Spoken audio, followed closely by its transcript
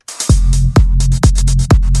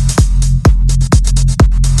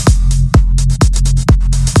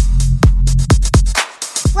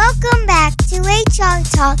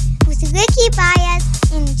Talk with Ricky Baez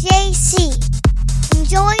and JC.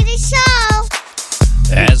 Enjoy the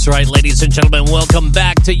show. That's right, ladies and gentlemen. Welcome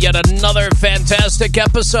back to yet another fantastic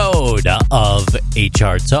episode of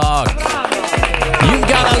HR Talk. You've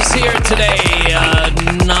got us here today.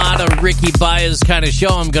 Not a Ricky Baez kind of show.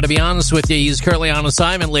 I'm going to be honest with you. He's currently on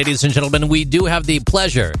assignment, ladies and gentlemen. We do have the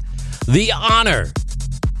pleasure, the honor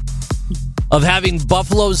of having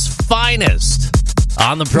Buffalo's finest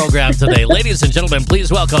on the program today. Ladies and gentlemen, please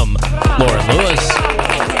welcome Lauren Lewis.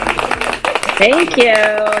 Thank you.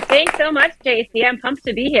 Thanks so much, JC. I'm pumped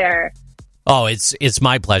to be here. Oh, it's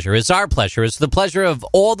my pleasure. It's our pleasure. It's the pleasure of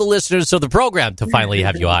all the listeners of the program to finally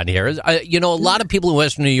have you on here. A lot of people in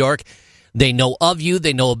Western New York, they know of you,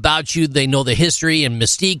 they know about you, they know the history and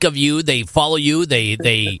mystique of you, they follow you,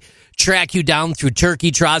 they track you down through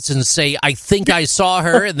turkey trots and say, I think I saw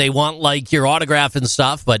her, and they want, like, your autograph and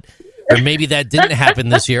stuff, or maybe that didn't happen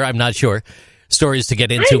this year. I'm not sure. Stories to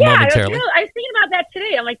get into momentarily. I was thinking about that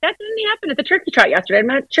today. I'm like, that didn't happen at the turkey trot yesterday. I'm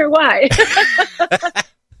not sure why.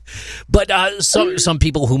 But some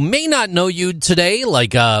people who may not know you today,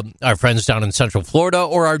 like our friends down in Central Florida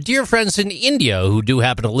or our dear friends in India who do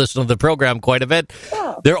happen to listen to the program quite a bit,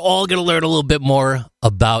 they're all going to learn a little bit more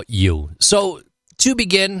about you. So to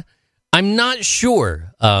begin, I'm not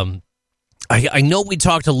sure. I know we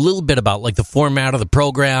talked a little bit about, like, the format of the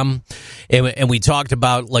program, and we talked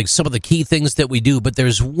about, like, some of the key things that we do, but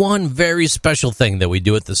there's one very special thing that we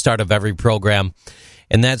do at the start of every program,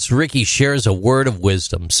 and that's Ricky shares a word of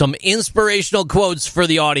wisdom, some inspirational quotes for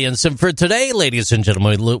the audience. And for today, ladies and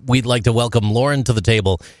gentlemen, we'd like to welcome Lauren to the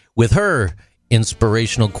table with her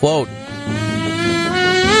inspirational quote.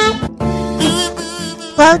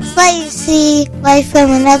 Quotes let you see life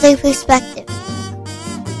from another perspective.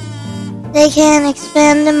 They can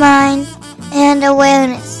expand the mind and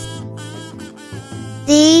awareness.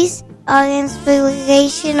 These are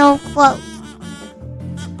inspirational quotes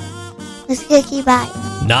with Ricky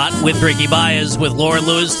Baez. Not with Ricky Baez, with Lauren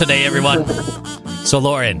Lewis today, everyone. So,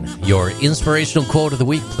 Lauren, your inspirational quote of the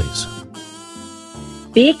week, please.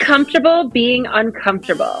 Be comfortable being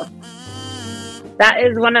uncomfortable. That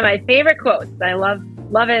is one of my favorite quotes. I love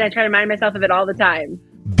it. I try to remind myself of it all the time.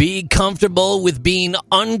 Be comfortable with being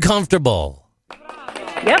uncomfortable.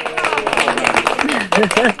 Yep.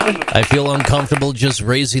 I feel uncomfortable just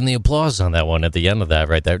raising the applause on that one at the end of that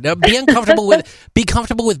right there. Now, be comfortable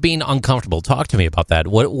with being uncomfortable. Talk to me about that.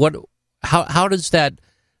 How does that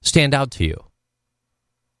stand out to you?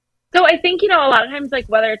 So I think, a lot of times, like,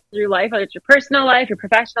 whether it's through life, whether it's your personal life, your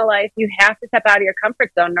professional life, you have to step out of your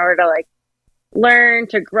comfort zone in order to, like, learn,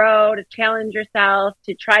 to grow, to challenge yourself,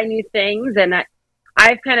 to try new things. And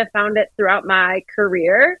I've kind of found it throughout my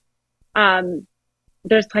career.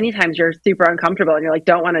 There's plenty of times you're super uncomfortable and you're like,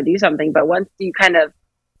 don't want to do something. But once you kind of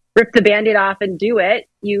rip the Band-Aid off and do it,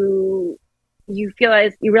 you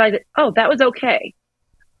realize that, oh, that was okay.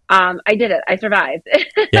 I did it. I survived.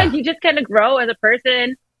 Yeah. You just kind of grow as a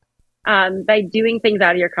person by doing things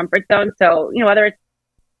out of your comfort zone. So, whether it's,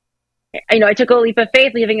 I took a leap of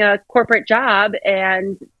faith leaving a corporate job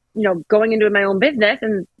and, going into my own business,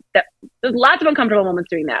 and there's lots of uncomfortable moments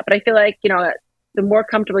doing that. But I feel like, the more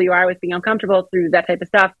comfortable you are with being uncomfortable through that type of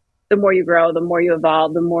stuff, the more you grow, the more you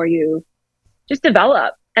evolve, the more you just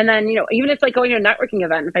develop. And then, even if it's like going to a networking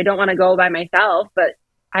event, if I don't want to go by myself, but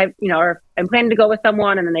or I'm planning to go with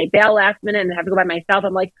someone and then they bail last minute and I have to go by myself,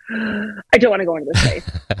 I'm like, I don't want to go into this place.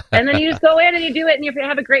 And then you just go in and you do it and you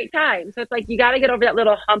have a great time. So it's like, you got to get over that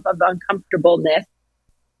little hump of uncomfortableness,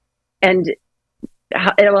 and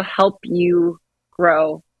it will help you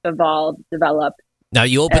grow, evolve, develop. Now,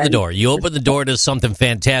 you open the door. You open the door to something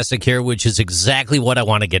fantastic here, which is exactly what I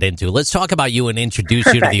want to get into. Let's talk about you and introduce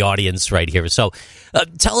you to the audience right here. So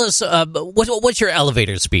tell us, what's your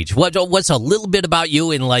elevator speech? What's a little bit about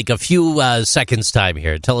you in like a few seconds time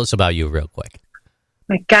here? Tell us about you real quick.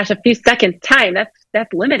 My gosh, a few seconds time.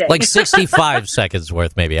 That's limited. Like 65 seconds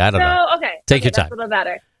worth, maybe. I don't know. Okay. Take your time. That's a little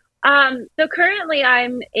better. So currently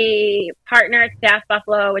I'm a partner at Staff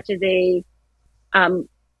Buffalo, which is a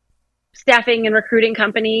staffing and recruiting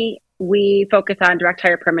company. We focus on direct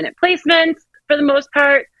hire permanent placements for the most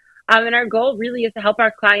part. And our goal really is to help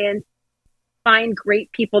our clients find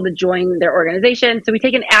great people to join their organization. So we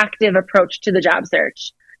take an active approach to the job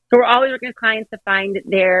search. So we're always working with clients to find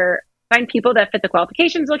people that fit the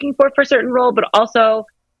qualifications looking for a certain role, but also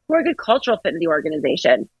who are a good cultural fit in the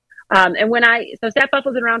organization. So Staff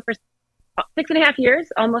Buffalo's been around for 6.5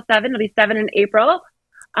 years, almost 7. It'll be 7 in April.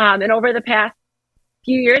 And over the past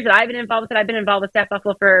few years that I've been involved with it, I've been involved with Staff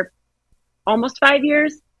Buffalo for almost 5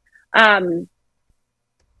 years. I've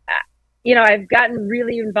gotten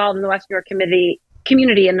really involved in the Western New York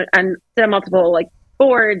community and sit on multiple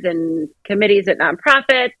boards and committees at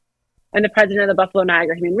nonprofits. I'm the president of the Buffalo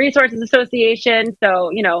Niagara Human Resources Association.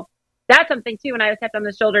 So, that's something too. When I was tapped on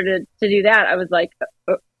the shoulder to do that, I was like,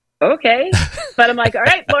 okay. But I'm like, all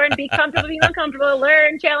right, Lauren, be comfortable being uncomfortable,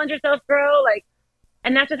 learn, challenge yourself, grow.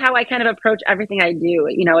 And that's just how I kind of approach everything I do.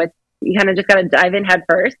 It's, you kind of just got to dive in head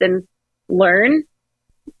first and learn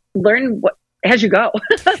what as you go.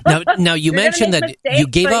 Now you mentioned that you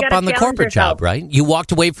gave up on the corporate job, right? You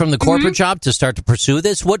walked away from the corporate job to start to pursue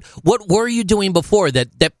this. What were you doing before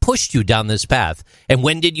that pushed you down this path? And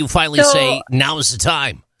when did you finally say, now is the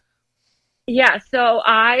time? Yeah, so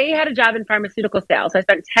I had a job in pharmaceutical sales. I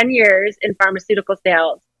spent 10 years in pharmaceutical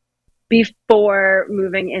sales before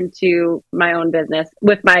moving into my own business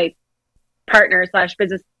with my partner /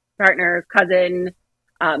 business partner, cousin,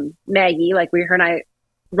 Maggie. Her and I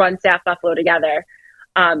run Staff Buffalo together.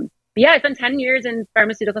 I spent 10 years in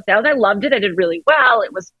pharmaceutical sales. I loved it. I did really well.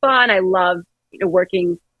 It was fun. I loved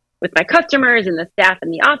working with my customers and the staff in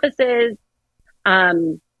the offices. But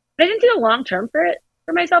I didn't see the long term for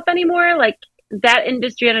myself anymore. That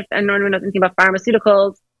industry, and I don't know anything about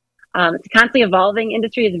pharmaceuticals. It's a constantly evolving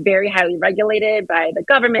industry. It's very highly regulated by the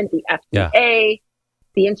government, the FDA,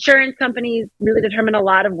 the insurance companies really determine a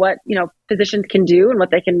lot of what, physicians can do and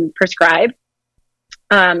what they can prescribe.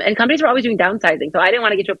 And companies were always doing downsizing. So I didn't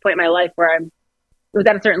want to get to a point in my life where I was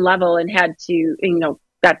at a certain level and had to,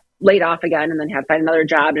 got laid off again and then had to find another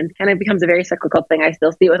job, and kind of becomes a very cyclical thing. I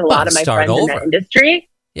still see it with a lot of my friends in that industry.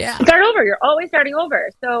 Yeah. Start over. You're always starting over.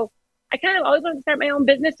 So I kind of always wanted to start my own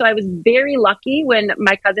business. So I was very lucky when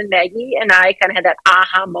my cousin Maggie and I kind of had that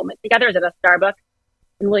aha moment together. It was at a Starbucks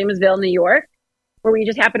in Williamsville, New York, where we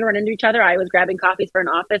just happened to run into each other. I was grabbing coffees for an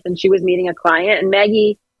office and she was meeting a client, and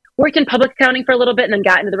Maggie worked in public accounting for a little bit and then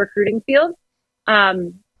got into the recruiting field.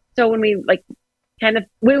 So when we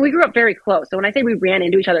we grew up very close. So when I say we ran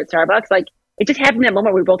into each other at Starbucks, it just happened that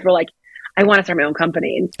moment where we both were like, I want to start my own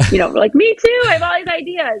company. And, we're like, me too. I have all these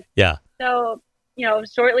ideas. Yeah. So,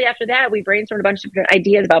 shortly after that, we brainstormed a bunch of different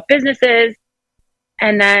ideas about businesses.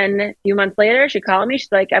 And then a few months later, she called me.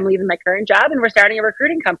 She's like, I'm leaving my current job and we're starting a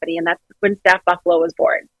recruiting company. And that's when Staff Buffalo was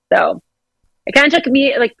born. So it kind of took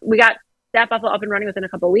me, we got Staff Buffalo up and running within a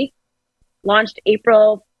couple of weeks, launched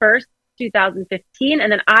April 1st, 2015.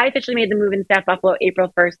 And then I officially made the move in Staff Buffalo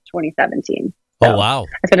April 1st, 2017. So oh, wow.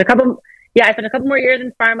 I spent a couple more years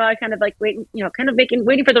in pharma, kind of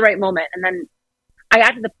waiting for the right moment. And then I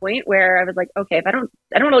got to the point where I was like, okay, if I don't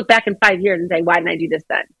want to look back in 5 years and say, why didn't I do this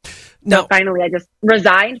then? No. So finally I just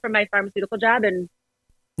resigned from my pharmaceutical job. And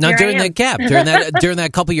now during that gap, during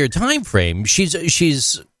that couple year time frame,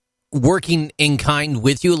 she's working in kind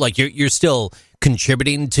with you. You're still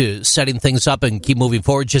contributing to setting things up and keep moving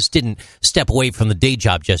forward. Just didn't step away from the day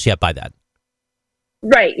job just yet by that.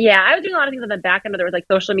 Right. Yeah. I was doing a lot of things on the back end, whether it was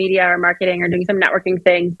social media or marketing or doing some networking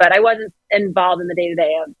things, but I wasn't involved in the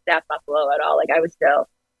day-to-day of Staff Buffalo at all. I was still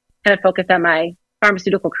kind of focused on my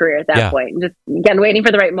pharmaceutical career at that point. And just, again, waiting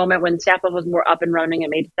for the right moment when Staff Buffalo was more up and running. It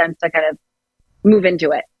made sense to kind of move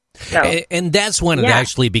into it. So, and that's when it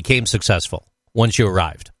actually became successful, once you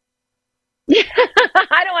arrived.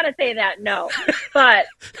 I don't want to say that, no. But,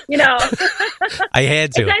 I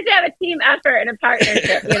had to. It's nice to have a team effort and a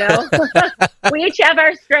partnership, We each have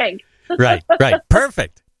our strengths. Right.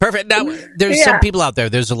 Perfect. Now, there's some people out there,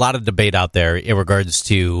 there's a lot of debate out there in regards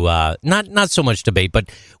to, not so much debate, but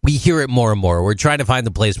we hear it more and more. We're trying to find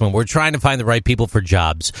the placement. We're trying to find the right people for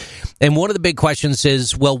jobs. And one of the big questions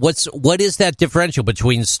is, well, what is that differential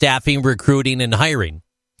between staffing, recruiting, and hiring?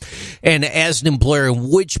 And as an employer,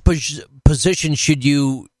 which position should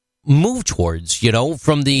you move towards,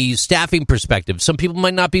 from the staffing perspective? Some people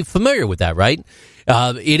might not be familiar with that, right?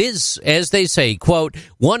 It is, as they say, quote,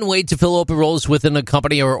 one way to fill open roles within a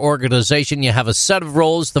company or organization. You have a set of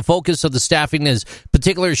roles. The focus of the staffing is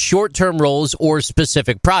particular short-term roles or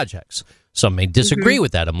specific projects. Some may disagree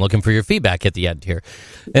with that. I'm looking for your feedback at the end here.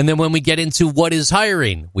 And then when we get into what is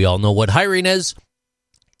hiring, we all know what hiring is.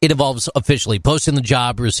 It involves officially posting the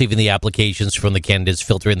job, receiving the applications from the candidates,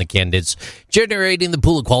 filtering the candidates, generating the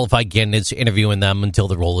pool of qualified candidates, interviewing them until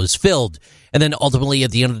the role is filled. And then ultimately, at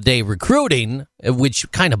the end of the day, recruiting,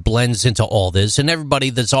 which kind of blends into all this. And everybody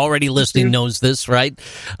that's already listening knows this, right?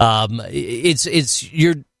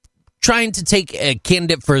 You're trying to take a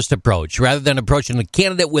candidate-first approach rather than approaching a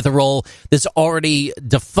candidate with a role that's already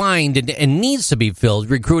defined and needs to be filled.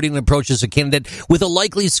 Recruiting approaches a candidate with a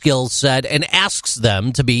likely skill set and asks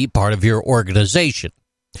them to be part of your organization.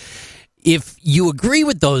 If you agree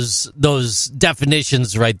with those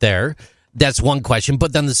definitions right there, That's one question.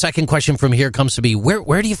 But then the second question from here comes to be,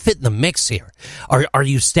 where do you fit in the mix here? Are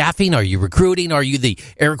you staffing? Are you recruiting? Are you the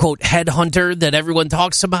air quote headhunter that everyone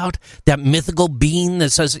talks about? That mythical being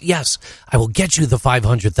that says, yes, I will get you the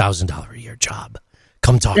 $500,000 a year job.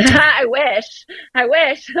 Come talk to me. I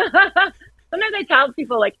wish. Sometimes I tell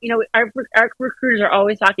people, like, our recruiters are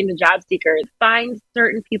always talking to job seekers, find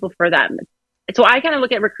certain people for them. So I kind of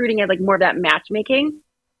look at recruiting as like more of that matchmaking.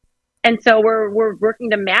 And so we're working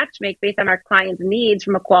to matchmake based on our clients' needs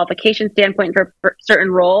from a qualification standpoint for a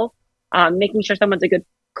certain role, making sure someone's a good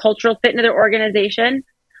cultural fit into their organization,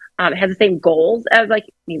 has the same goals as like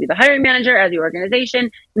maybe the hiring manager, as the organization,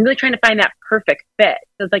 and really trying to find that perfect fit.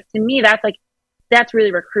 So it's like, to me, that's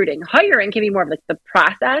really recruiting. Hiring can be more of like the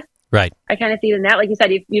process. Right. I kind of see it in that. Like you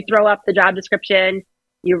said, you throw up the job description,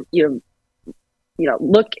 you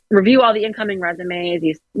review all the incoming resumes,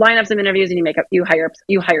 you line up some interviews, and you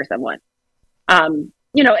hire someone. And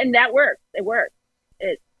that works. It works.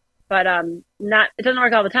 But it doesn't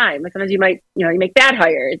work all the time. Like sometimes you make bad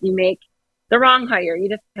hires, you make the wrong hire, you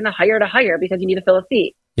just kind of hire to hire because you need to fill a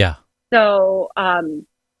seat. Yeah. So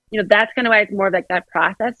that's kind of why it's more of like that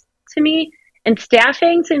process to me. And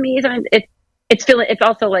staffing to me, sometimes it's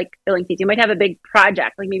also like filling seats. You might have a big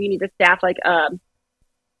project, like maybe you need to staff like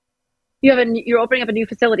you're opening up a new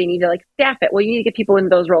facility, you need to like staff it. Well, you need to get people in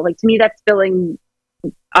those roles. Like to me, that's filling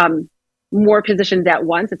more positions at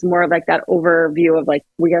once. It's more of like that overview of like,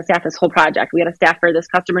 we got to staff this whole project. We got to staff for this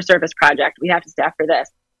customer service project. We have to staff for this.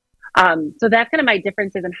 So that's kind of my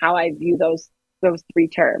differences in how I view those three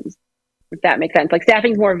terms, if that makes sense. Like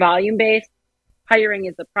staffing is more volume based. Hiring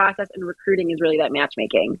is the process, and recruiting is really that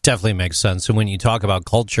matchmaking. Definitely makes sense. And when you talk about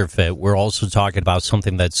culture fit, we're also talking about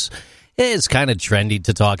something that's kind of trendy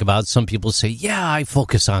to talk about. Some people say, yeah, I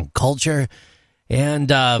focus on culture and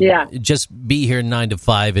just be here 9 to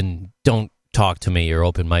 5 and don't talk to me or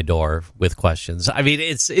open my door with questions. I mean,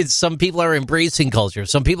 it's some people are embracing culture.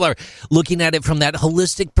 Some people are looking at it from that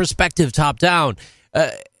holistic perspective, top down.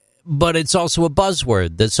 But it's also a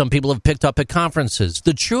buzzword that some people have picked up at conferences.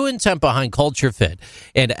 The true intent behind culture fit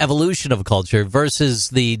and evolution of culture versus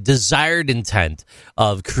the desired intent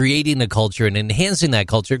of creating a culture and enhancing that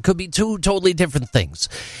culture could be two totally different things.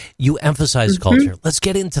 You emphasize culture. Let's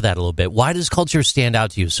get into that a little bit. Why does culture stand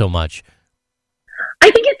out to you so much?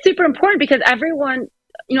 I think it's super important because everyone's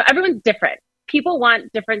different. People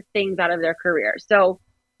want different things out of their career. So,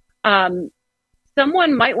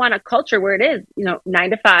 someone might want a culture where it is, 9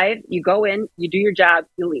 to 5, you go in, you do your job,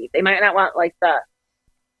 you leave. They might not want like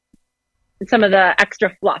some of the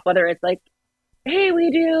extra fluff, whether it's like, hey,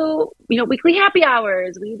 we do, weekly happy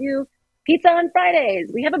hours. We do pizza on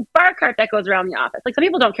Fridays. We have a bar cart that goes around the office. Like some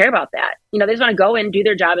people don't care about that. They just want to go in, do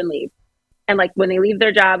their job and leave. And like when they leave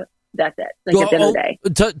their job, that's it. Like at the end of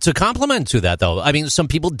the day. To compliment to that though, I mean, some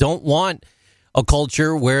people don't want a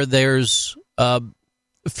culture where there's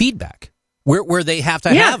feedback. Where they have to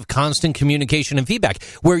have constant communication and feedback,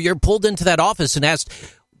 where you're pulled into that office and asked,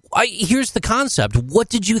 here's the concept. What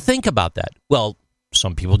did you think about that? Well,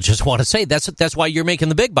 some people just want to say, that's why you're making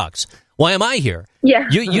the big bucks. Why am I here? Yeah.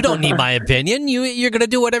 You don't need my opinion. You're going to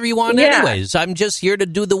do whatever you want anyways. I'm just here to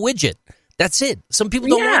do the widget. That's it. Some people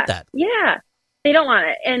don't want that. Yeah, they don't want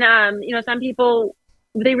it. And, some people,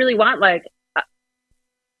 they really want like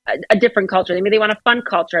a different culture. Maybe they want a fun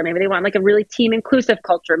culture. Maybe they want like a really team inclusive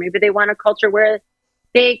culture. Maybe they want a culture where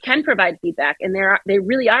they can provide feedback and they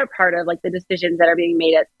really are part of like the decisions that are being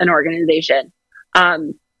made at an organization.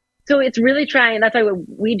 So it's really trying, that's why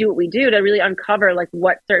we do what we do to really uncover like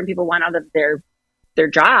what certain people want out of their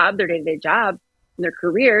job, their day-to-day job, and their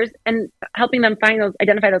careers, and helping them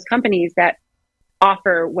identify those companies that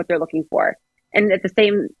offer what they're looking for. And in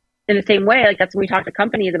the same way, like that's when we talk to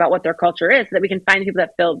companies about what their culture is, so that we can find people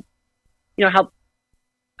that help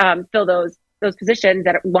fill those positions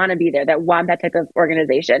that want to be there, that want that type of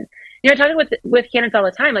organization. Talking with candidates all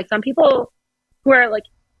the time, like some people who are like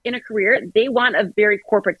in a career, they want a very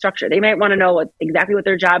corporate structure. They might want to know exactly what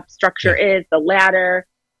their job structure is, the ladder,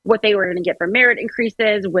 what they were going to get for merit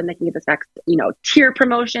increases, when they can get this next, tier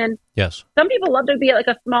promotion. Yes. Some people love to be at like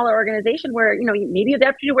a smaller organization where, maybe you have the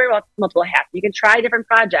opportunity to wear multiple hats. You can try different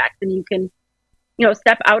projects and you can,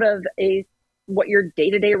 step out of what your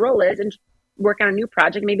day-to-day role is and work on a new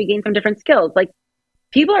project, maybe gain some different skills. Like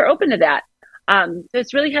people are open to that. So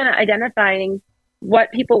it's really kind of identifying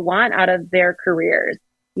what people want out of their careers,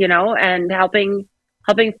 and helping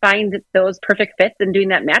find those perfect fits and doing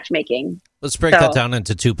that matchmaking. Let's break that down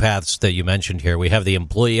into two paths that you mentioned here. We have the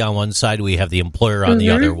employee on one side. We have the employer on the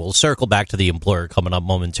other. We'll circle back to the employer coming up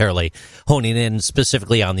momentarily, honing in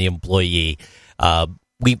specifically on the employee.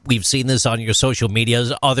 we've seen this on your social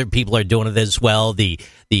medias. Other people are doing it as well. The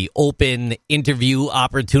open interview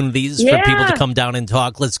opportunities for people to come down and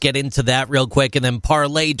talk. Let's get into that real quick, and then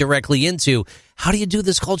parlay directly into how do you do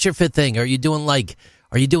this culture fit thing? Are you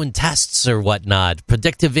doing tests or whatnot,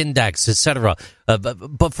 predictive index, etc.?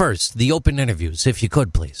 But first, the open interviews, if you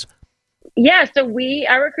could, please. Yeah, so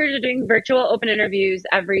our recruiters are doing virtual open interviews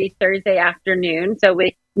every Thursday afternoon. So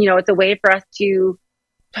it's a way for us to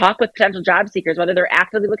talk with potential job seekers, whether they're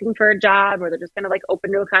actively looking for a job or they're just kind of like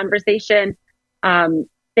open to a conversation.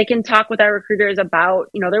 They can talk with our recruiters about,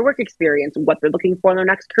 their work experience, what they're looking for in their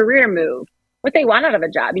next career move, what they want out of a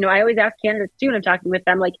job. I always ask candidates too, and I'm talking with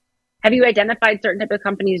them, like, have you identified certain type of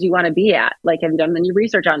companies you want to be at? Like, have you done any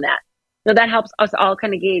research on that? So that helps us all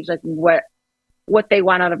kind of gauge like what they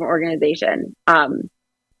want out of an organization. And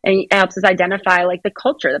it helps us identify like the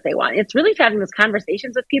culture that they want. It's really having those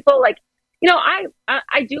conversations with people. Like,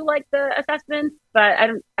 I do like the assessments, but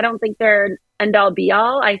I don't think they're end all be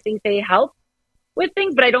all. I think they help with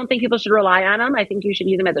things, but I don't think people should rely on them. I think you should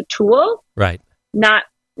use them as a tool, right? Not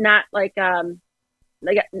like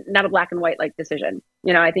not a black and white like decision.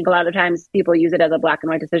 I think a lot of times people use it as a black and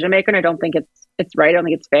white decision maker, and I don't think it's right. I don't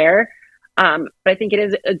think it's fair. But I think it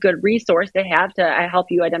is a good resource to have to help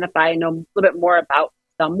you identify and know a little bit more about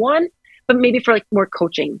someone, but maybe for like more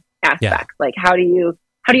coaching aspects, like how do you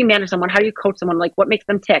manage someone? How do you coach someone? Like what makes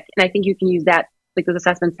them tick? And I think you can use that, like those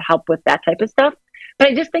assessments, to help with that type of stuff. But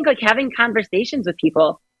I just think like having conversations with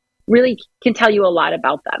people really can tell you a lot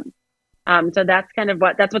about them. So that's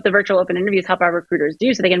that's what the virtual open interviews help our recruiters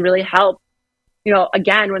do. So they can really help,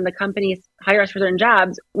 again, when the companies hire us for certain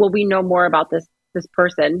jobs, we know more about this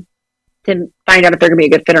person to find out if they're going to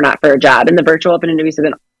be a good fit or not for a job. And the virtual open interviews have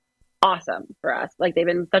been awesome for us. Like they've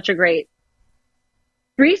been such a great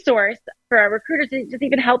resource for our recruiters to just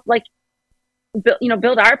even help like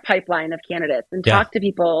build our pipeline of candidates and talk to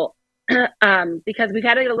people because we've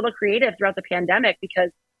had to get a little creative throughout the pandemic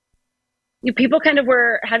because people kind of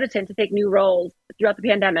were hesitant to take new roles throughout the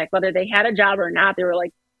pandemic, whether they had a job or not. They were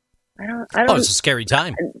like, I don't. Oh, it's a scary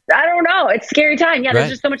time. I don't know. It's a scary time. Yeah, there's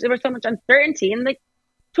just there was so much uncertainty, and like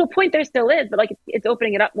to a point there still is, but like it's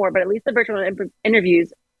opening it up more. But at least the virtual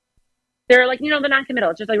interviews, they're like, they're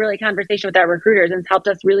non-committal. It's just like really a conversation with our recruiters, and it's helped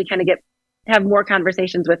us really kind of have more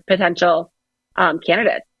conversations with potential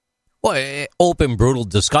candidates. Well, open, brutal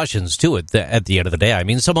discussions, too, at the end of the day. I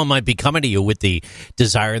mean, someone might be coming to you with the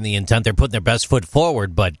desire and the intent. They're putting their best foot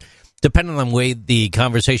forward, but depending on the way the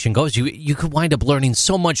conversation goes, you could wind up learning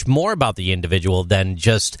so much more about the individual than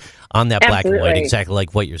just on that black and white, exactly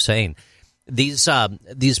like what you're saying. These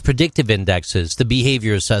predictive indexes, the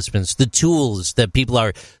behavior assessments, the tools that people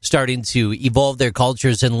are starting to evolve their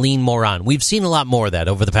cultures and lean more on. We've seen a lot more of that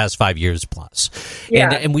over the past 5 years plus.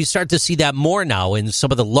 Yeah. And we start to see that more now in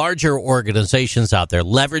some of the larger organizations out there,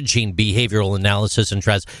 leveraging behavioral analysis and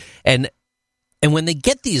trends. And when they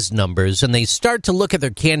get these numbers and they start to look at their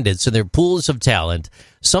candidates and their pools of talent,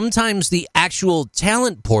 sometimes the actual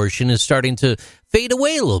talent portion is starting to fade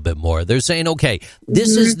away a little bit more. They're saying, okay,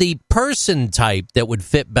 this is the person type that would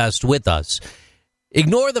fit best with us.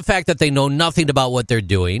 Ignore the fact that they know nothing about what they're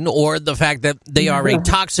doing or the fact that they are a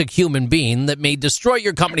toxic human being that may destroy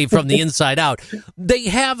your company from the inside out. They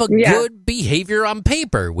have a good behavior on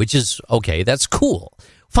paper, which is, okay, that's cool.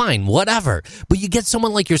 Fine, whatever. But you get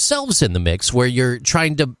someone like yourselves in the mix where you're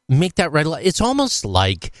trying to make that right. It's almost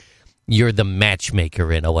like you're the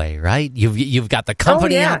matchmaker in a way, right? You've got the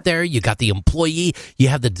company out there. You got the employee. You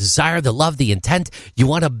have the desire, the love, the intent. You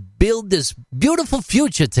want to build this beautiful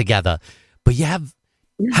future together. But you have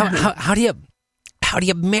how do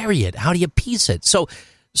you marry it? How do you piece it? So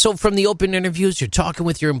from the open interviews, you're talking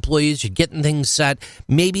with your employees, you're getting things set.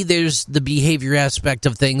 Maybe there's the behavior aspect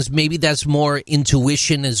of things. Maybe that's more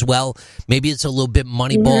intuition as well. Maybe it's a little bit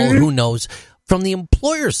Moneyball. Who knows? From the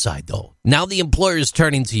employer side, though, now the employer is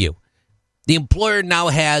turning to you. The employer now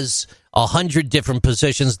has 100 different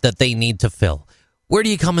positions that they need to fill. Where do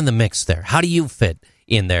you come in the mix there? How do you fit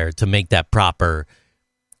in there to make that proper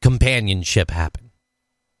companionship happen?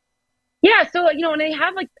 Yeah, so when they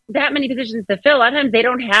have like that many positions to fill, a lot of times they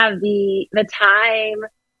don't have the time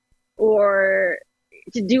or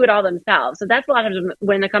to do it all themselves. So that's a lot of times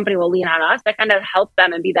when the company will lean on us, that kind of help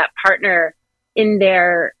them and be that partner in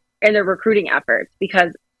their recruiting efforts.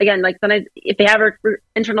 Because again, like sometimes if they have an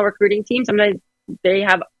internal recruiting team, sometimes they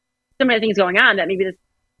have so many things going on that maybe this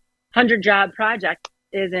 100-job project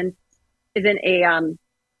isn't a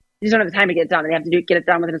you just don't have the time to get it done. They have to get it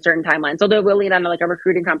done within a certain timeline. So they'll lean on like a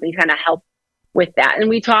recruiting company to kind of help with that. And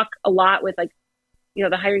we talk a lot with like,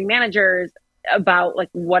 the hiring managers about like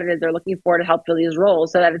what it is they're looking for to help fill these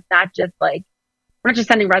roles so that it's not just like, we're not just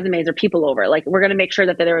sending resumes or people over. Like, we're going to make sure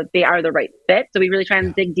that they are the right fit. So we really try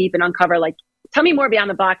and dig deep and uncover, like, tell me more beyond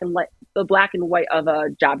the black and white of a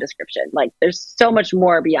job description. Like, there's so much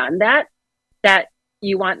more beyond that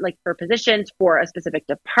you want, like, for positions, for a specific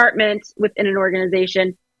department within an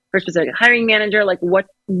organization, for a specific hiring manager. Like, what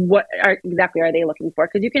exactly are they looking for?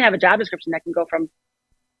 Because you can have a job description that can go from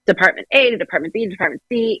Department A to Department B to Department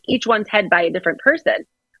C. Each one's head by a different person.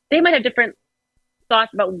 They might have different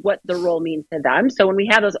thoughts about what the role means to them. So when we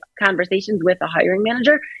have those conversations with a hiring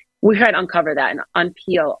manager, we try to uncover that and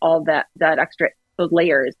unpeel all that extra, those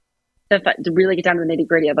layers to really get down to the nitty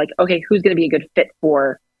gritty of, like, okay, who's going to be a good fit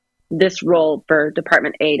for this role for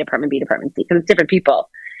Department A, Department B, Department C? Because it's different people,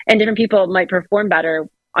 and different people might perform better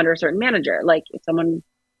under a certain manager. Like, if someone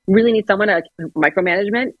really needs someone a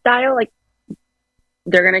micromanagement style, like,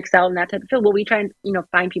 they're going to excel in that type of field. Well, we try and,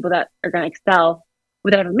 find people that are going to excel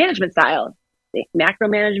with that type of management style. Macro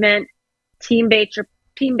management, team-based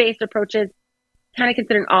approaches, kind of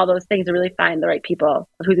considering all those things to really find the right people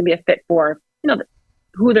who's going to be a fit for,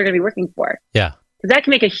 who they're going to be working for. Yeah. Because that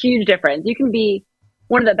can make a huge difference. You can be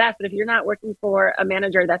one of the best, but if you're not working for a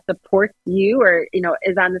manager that supports you or,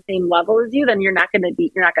 is on the same level as you, then you're not going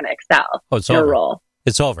to excel in your role.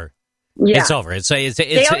 It's over. Yeah. It's over. It's they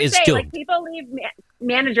always say, doomed. like, people leave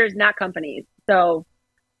managers, not companies. So,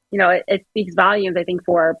 it speaks volumes, I think,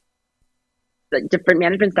 for the different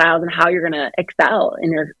management styles and how you're going to excel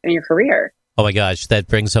in your career. Oh my gosh, that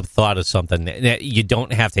brings up thought of something. You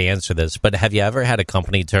don't have to answer this, but have you ever had a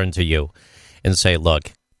company turn to you and say,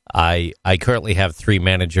 "Look, I currently have 3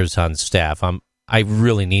 managers on staff. I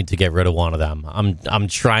really need to get rid of one of them. I'm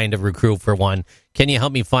trying to recruit for one. Can you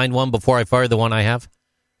help me find one before I fire the one I have?"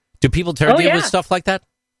 Do people turn to you with stuff like that?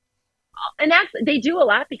 And they do a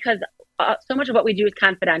lot because so much of what we do is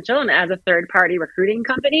confidential. And as a third party recruiting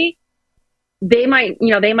company, they might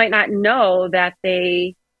not know that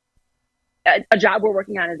a job we're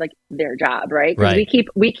working on is, like, their job, right? Right.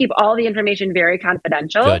 We keep all the information very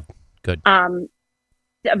confidential. Good.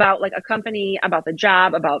 About, like, a company, about the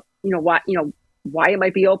job, about why it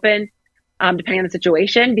might be open, depending on the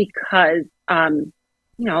situation, because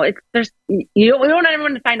we don't want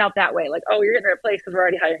everyone to find out that way. Like, oh, you're getting replaced because we're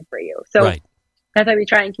already hiring for you. So That's why we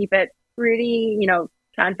try and keep it pretty,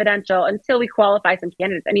 confidential until we qualify some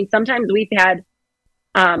candidates. I mean, sometimes we've had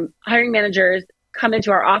hiring managers come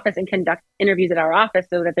into our office and conduct interviews at our office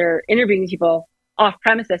so that they're interviewing people off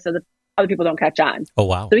premises so that other people don't catch on. Oh,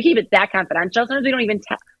 wow. So we keep it that confidential. Sometimes we don't even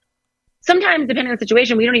tell. Sometimes, depending on the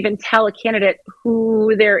situation, we don't even tell a candidate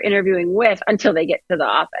who they're interviewing with until they get to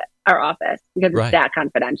our office, because it's that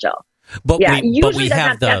confidential. But usually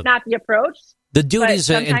that's not the approach. The duties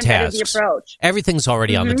and tasks. The approach. Everything's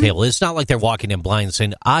already on the table. It's not like they're walking in blind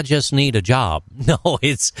saying, "I just need a job." No,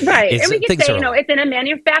 it's right. And we can say, it's in a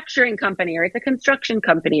manufacturing company, or it's a construction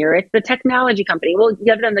company, or it's the technology company. We'll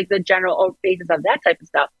give them, like, the general basis of that type of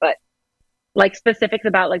stuff, but, like, specifics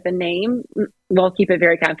about, like, the name, we'll keep it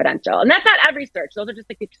very confidential. And that's not every search. Those are just,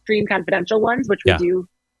 like, extreme confidential ones, which we do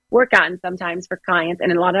work on sometimes for clients,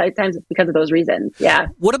 and a lot of times it's because of those reasons. Yeah.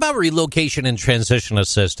 What about relocation and transition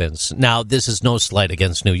assistance? Now, this is no slight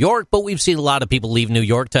against New York, but we've seen a lot of people leave New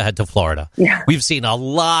York to head to Florida. Yeah. We've seen a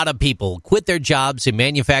lot of people quit their jobs in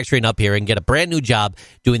manufacturing up here and get a brand new job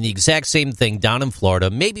doing the exact same thing down in Florida.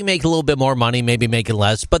 Maybe make a little bit more money, maybe making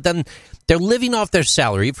less, but then they're living off their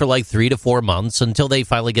salary for like 3 to 4 months until they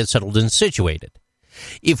finally get settled and situated.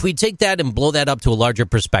 If we take that and blow that up to a larger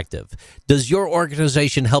perspective, does your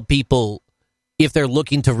organization help people, if they're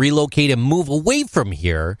looking to relocate and move away from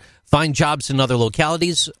here, find jobs in other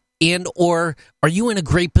localities? And or are you in a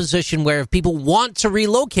great position where if people want to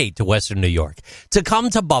relocate to Western New York, to come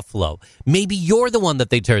to Buffalo, maybe you're the one that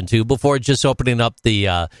they turn to before just opening up the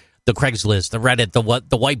Craigslist, the Reddit,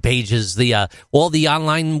 the white pages, all the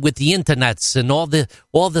online with the internets and all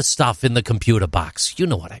the stuff in the computer box. You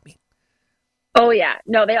know what I mean? Oh yeah,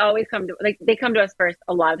 no, they always come to they come to us first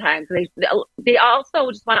a lot of times. They also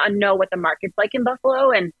just want to know what the market's like in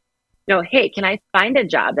Buffalo, and hey, can I find a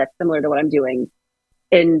job that's similar to what I'm doing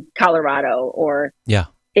in Colorado or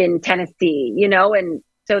in Tennessee? And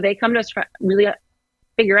so they come to us to really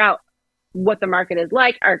figure out what the market is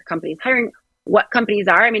like. Are companies hiring? What companies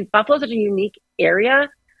are? I mean, Buffalo is such a unique area.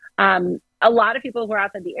 A lot of people who are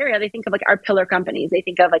outside the area, they think of, like, our pillar companies. They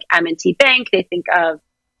think of, like, M&T Bank. They think of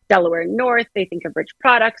Delaware North, they think of Rich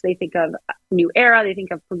Products, they think of New Era, they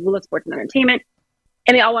think of Pagula Sports and Entertainment,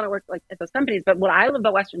 and they all want to work, like, at those companies. But what I love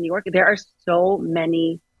about Western New York, there are so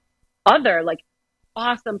many other, like,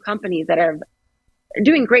 awesome companies that are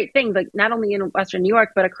doing great things, like, not only in Western New York,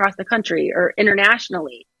 but across the country or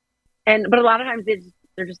internationally. But a lot of times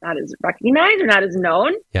they're just not as recognized or not as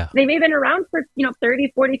known. Yeah. They may have been around for,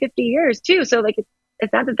 30, 40, 50 years too. So like,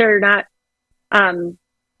 it's not that they're not,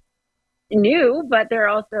 new, but they're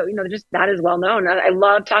also, they're just not as well known. I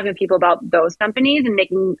love talking to people about those companies and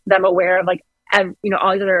making them aware of like,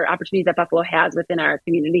 all these other opportunities that Buffalo has within our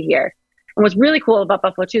community here. And what's really cool about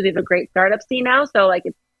Buffalo too, they have a great startup scene now. So like,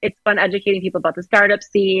 it's fun educating people about the startup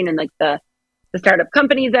scene and like the startup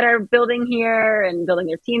companies that are building here and building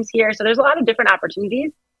their teams here. So there's a lot of different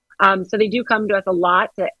opportunities. So they do come to us a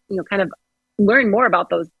lot to, kind of learn more about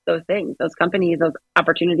those things, those companies, those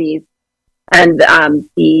opportunities, and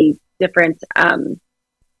the different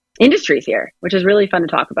industries here, which is really fun to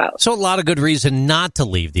talk about. So a lot of good reason not to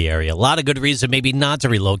leave the area. A lot of good reason maybe not to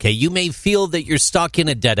relocate. You may feel that you're stuck in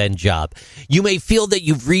a dead-end job. You may feel that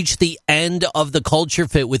you've reached the end of the culture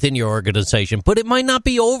fit within your organization, but it might not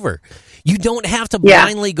be over. You don't have to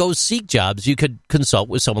blindly go seek jobs. You could consult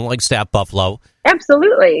with someone like Staff Buffalo.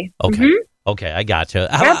 Absolutely. Okay. Mm-hmm. Okay, I gotcha.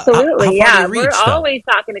 Absolutely, how far do you reach, We're always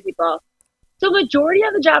talking to people. So majority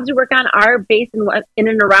of the jobs we work on are based in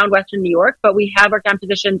and around Western New York, but we have worked on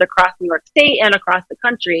positions across New York State and across the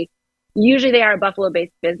country. Usually they are a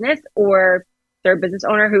Buffalo-based business, or they're a business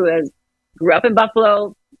owner who grew up in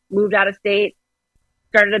Buffalo, moved out of state,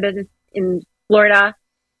 started a business in Florida,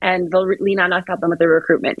 and they'll lean on us to help them with their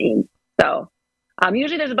recruitment needs. So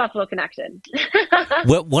usually there's a Buffalo connection.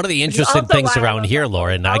 One of the interesting things around here,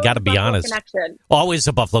 Lauren, I got to be honest, connection. Always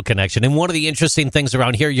a Buffalo connection. And one of the interesting things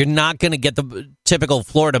around here, you're not going to get the typical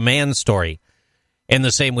Florida man story in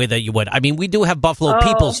the same way that you would. I mean, we do have Buffalo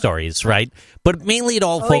people stories, right? But mainly it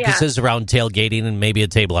all focuses around tailgating and maybe a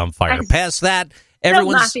table on fire. Past that,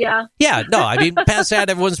 everyone's... Mafia. Yeah, no, I mean, past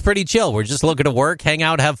that, everyone's pretty chill. We're just looking to work, hang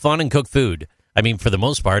out, have fun, and cook food. I mean, for the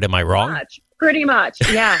most part, am I wrong? Pretty much.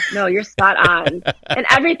 Yeah. No, you're spot on. And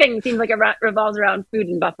everything seems like it revolves around food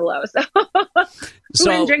in Buffalo. So food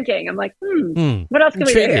and drinking. I'm like, what else can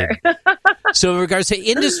we do here? So in regards to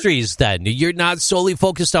industries then, you're not solely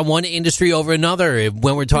focused on one industry over another.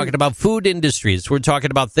 When we're talking about food industries, we're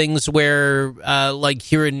talking about things where, like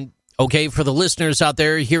here in, for the listeners out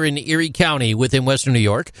there here in Erie County within Western New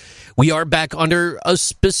York, we are back under a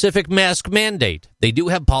specific mask mandate. They do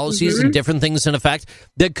have policies and different things in effect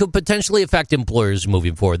that could potentially affect employers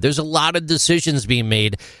moving forward. There's a lot of decisions being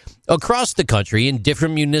made across the country in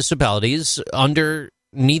different municipalities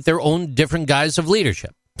underneath their own different guise of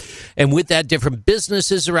leadership. And with that, different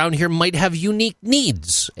businesses around here might have unique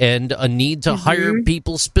needs and a need to hire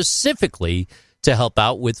people specifically to help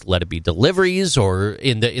out with, let it be deliveries or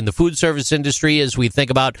in the food service industry, as we think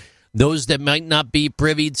about those that might not be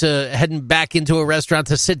privy to heading back into a restaurant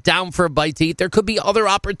to sit down for a bite to eat. There could be other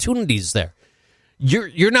opportunities there.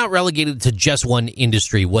 You're not relegated to just one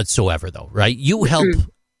industry whatsoever, though, right? You help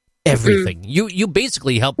everything. You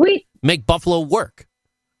basically help make Buffalo work.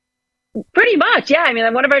 Pretty much, yeah. I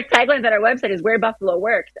mean, one of our taglines at our website is "Where Buffalo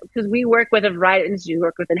Works," because we work with a variety of industries. We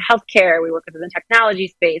work within healthcare, we work within the technology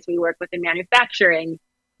space, we work within manufacturing,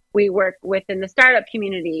 we work within the startup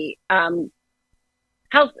community.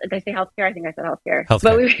 Health. Did I say healthcare? I think I said healthcare.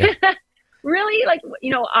 But we really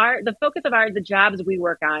the focus of the jobs we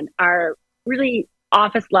work on are really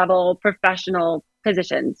office level professional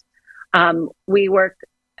positions. We work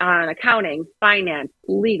on accounting, finance,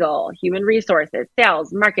 legal, human resources,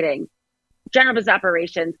 sales, marketing, general business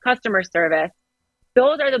operations, customer service.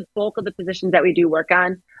 Those are the bulk of the positions that we do work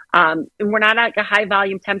on. And we're not like a high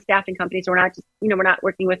volume temp staffing company. So we're not just, we're not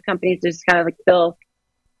working with companies to just kind of like fill,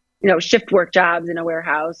 shift work jobs in a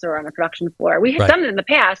warehouse or on a production floor. We have done it in the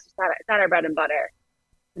past. It's not our bread and butter,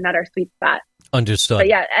 not our sweet spot. Understood. But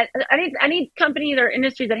yeah, any companies or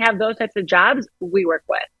industries that have those types of jobs, we work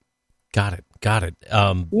with. Got it.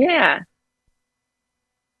 Yeah.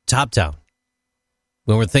 Top down.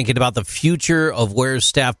 When we're thinking about the future of where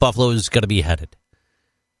Staff Buffalo is going to be headed,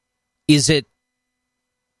 is it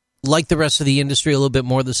like the rest of the industry a little bit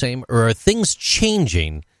more the same, or are things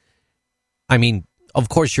changing? I mean, of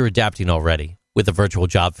course you're adapting already with the virtual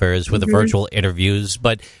job fairs, with the virtual interviews,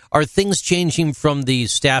 but are things changing from the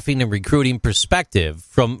staffing and recruiting perspective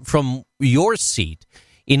from your seat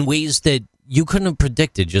in ways that you couldn't have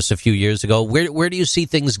predicted just a few years ago? Where do you see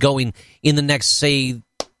things going in the next, say,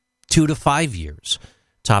 2 to 5 years,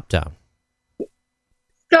 top down?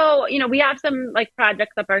 So, we have some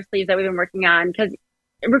projects up our sleeves that we've been working on, because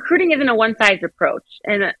recruiting isn't a one-size approach,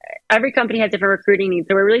 and every company has different recruiting needs.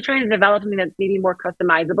 So we're really trying to develop something that's maybe more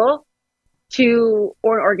customizable to an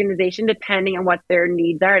organization depending on what their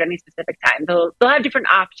needs are at any specific time. So they'll have different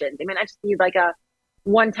options. They might not just need a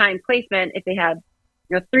one-time placement. If they have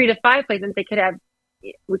 3 to 5 placements,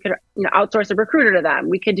 we could outsource a recruiter to them.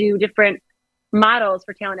 We could do different models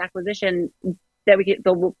for talent acquisition that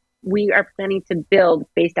we are planning to build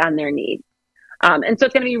based on their needs. And so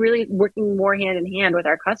it's going to be really working more hand in hand with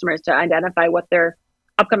our customers to identify what their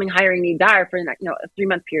upcoming hiring needs are for a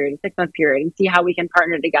 3-month period, a 6-month period, and see how we can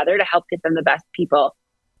partner together to help get them the best people.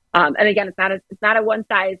 And again, it's not a one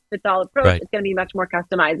size fits all approach. Right. It's going to be much more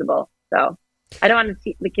customizable. So I don't want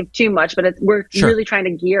to give too much, but we're really trying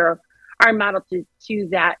to gear our model to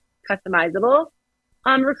that customizable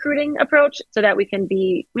recruiting approach so that we can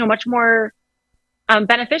be much more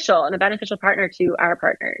beneficial and a beneficial partner to our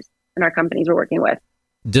partners and our companies we're working with.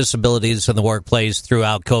 Disabilities in the workplace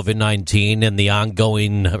throughout COVID-19 and the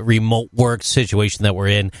ongoing remote work situation that we're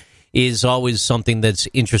in is always something that's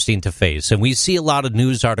interesting to face. And we see a lot of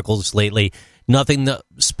news articles lately, nothing that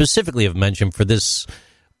specifically have mentioned for this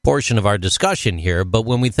portion of our discussion here. But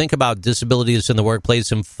when we think about disabilities in the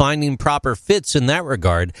workplace and finding proper fits in that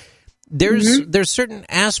regard, there's certain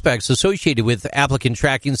aspects associated with applicant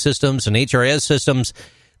tracking systems and HRIS systems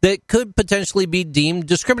that could potentially be deemed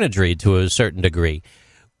discriminatory to a certain degree.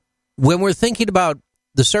 When we're thinking about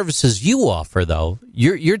the services you offer, though,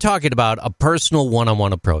 you're talking about a personal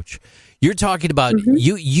one-on-one approach. You're talking about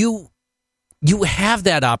you have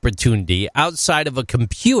that opportunity outside of a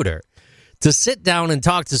computer to sit down and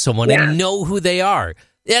talk to someone and know who they are.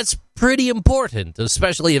 That's pretty important,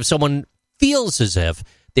 especially if someone feels as if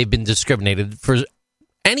they've been discriminated for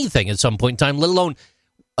anything at some point in time, let alone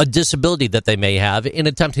a disability that they may have in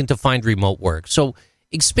attempting to find remote work. So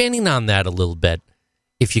expanding on that a little bit,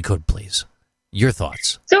 if you could, please. Your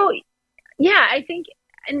thoughts. So, I think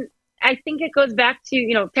it goes back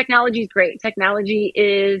to, technology is great. Technology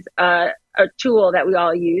is a tool that we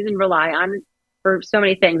all use and rely on for so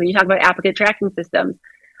many things. When you talk about applicant tracking systems,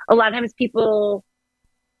 a lot of times people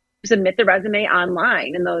submit the resume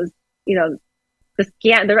online, and those,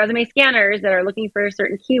 the resume scanners that are looking for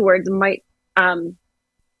certain keywords might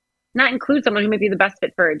not include someone who might be the best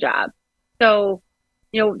fit for a job. So,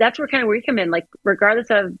 that's where we come in, like regardless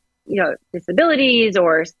of, disabilities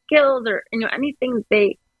or skills or, anything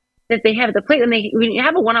that they have at the plate. And when you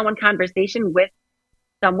have a one-on-one conversation with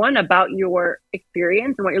someone about your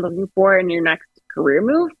experience and what you're looking for in your next career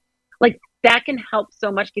move, like that can help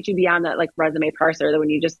so much get you beyond that, like resume parser that when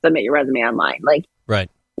you just submit your resume online, like, right.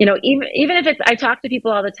 Even if I talk to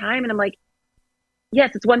people all the time and I'm like,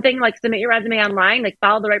 yes, it's one thing, like submit your resume online, like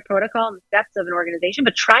follow the right protocol and steps of an organization,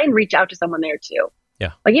 but try and reach out to someone there too.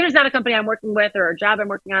 Yeah. Like even if it's not a company I'm working with or a job I'm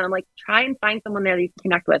working on, I'm like, try and find someone there that you can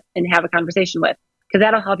connect with and have a conversation with, because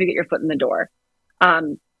that'll help you get your foot in the door.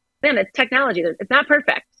 Then it's technology. It's not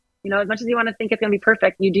perfect. As much as you want to think it's going to be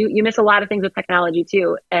perfect, you miss a lot of things with technology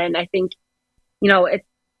too. And I think,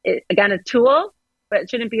 it's again, a tool, but it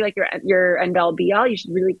shouldn't be like your end all be all.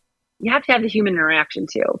 You have to have the human interaction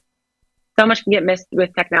too. So much can get missed with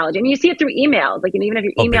technology. I mean, you see it through emails, like, even if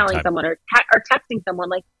you're emailing someone or texting someone,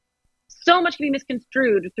 like, so much can be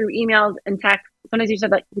misconstrued through emails and text. Sometimes you just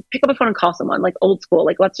have pick up a phone and call someone, like old school.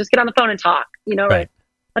 Like, let's just get on the phone and talk, right.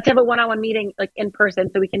 Let's have a one-on-one meeting, like in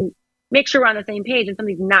person, so we can make sure we're on the same page and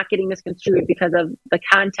something's not getting misconstrued because of the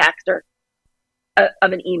context or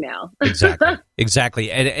of an email.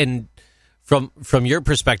 Exactly. And from your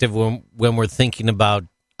perspective, when we're thinking about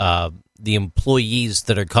the employees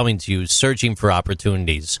that are coming to you searching for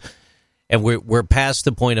opportunities, and we're past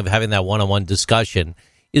the point of having that one-on-one discussion,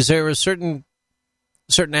 is there a certain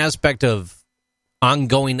aspect of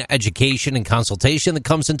ongoing education and consultation that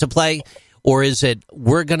comes into play, or is it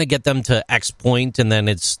we're going to get them to X point and then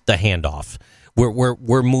it's the handoff?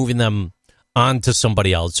 We're moving them on to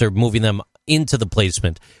somebody else or moving them into the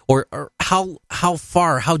placement, or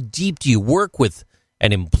how deep do you work with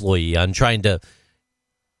an employee on trying to,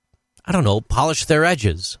 I don't know, polish their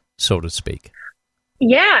edges, so to speak?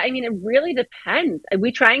 Yeah, I mean, it really depends.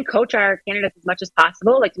 We try and coach our candidates as much as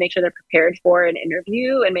possible, like to make sure they're prepared for an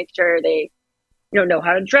interview and make sure they, know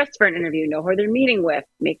how to dress for an interview, know who they're meeting with,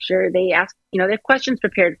 make sure they ask, they have questions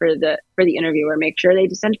prepared for the interviewer, make sure they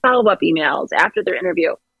just send follow-up emails after their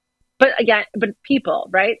interview. But people,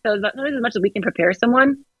 right? So as much as we can prepare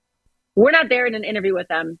someone, we're not there in an interview with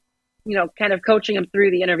them, kind of coaching them through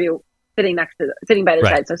the interview, sitting by their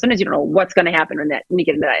side. So sometimes you don't know what's going to happen when you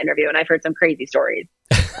get into that interview. And I've heard some crazy stories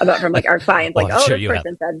from like our clients, like, this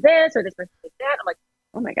person said this or this person said that. I'm like,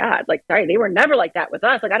 oh my God, like, sorry, they were never like that with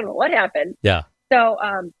us. Like, I don't know what happened. Yeah. So,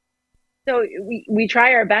 so we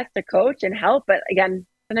try our best to coach and help, but again,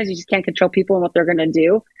 sometimes you just can't control people and what they're going to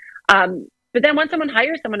do. But then once someone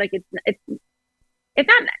hires someone, like it's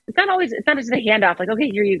not just a handoff. Like, okay,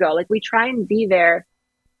 here you go. Like, we try and be there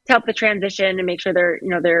to help the transition and make sure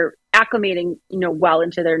they're acclimating, well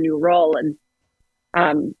into their new role.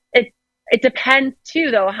 And It depends too,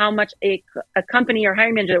 though, how much a company or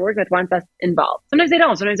hiring manager that works with wants us involved. Sometimes they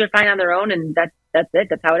don't. Sometimes they're fine on their own, and that's it.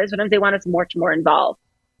 That's how it is. Sometimes they want us much more involved.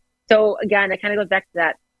 So again, it kind of goes back to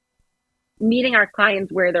that meeting our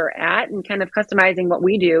clients where they're at and kind of customizing what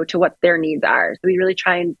we do to what their needs are. So we really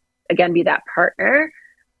try and again be that partner,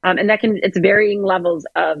 and it's varying levels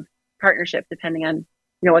of partnership depending on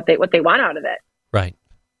what they want out of it. Right.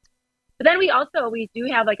 But then we do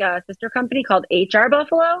have like a sister company called HR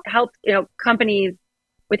Buffalo. It helps companies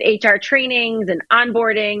with HR trainings and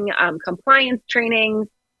onboarding, compliance trainings,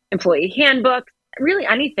 employee handbooks, really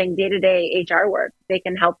anything day-to-day HR work they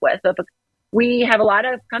can help with. So we have a lot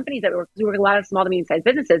of companies that we work with a lot of small to medium-sized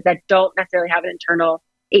businesses that don't necessarily have an internal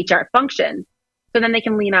HR function. So then they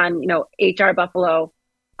can lean on HR Buffalo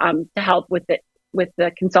to help with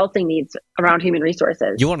the consulting needs around human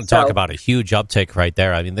resources. You want to talk about a huge uptick right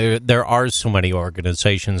there. I mean, there are so many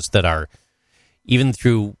organizations that are, even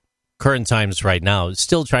through current times right now,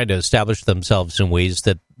 still trying to establish themselves in ways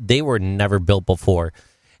that they were never built before.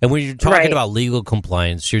 And when you're talking about legal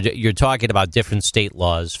compliance, you're talking about different state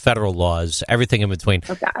laws, federal laws, everything in between.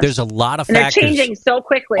 Oh, there's a lot of factors. They're changing so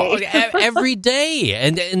quickly. Every day.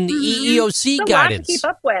 And the EEOC guidance. To keep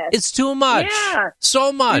up with. It's too much. Yeah.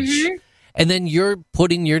 So much. Mm-hmm. And then you're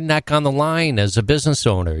putting your neck on the line as a business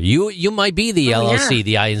owner. You might be the LLC,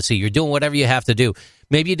 the INC. You're doing whatever you have to do.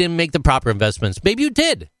 Maybe you didn't make the proper investments. Maybe you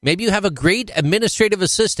did. Maybe you have a great administrative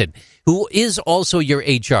assistant who is also your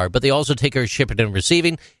HR, but they also take care of shipping and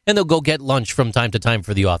receiving, and they'll go get lunch from time to time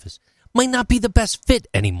for the office. Might not be the best fit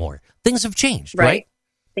anymore. Things have changed, right?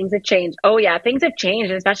 Things have changed. Oh, yeah. Things have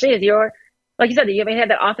changed, especially as like you said, you may have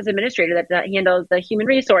that office administrator that handles the human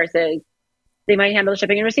resources. They might handle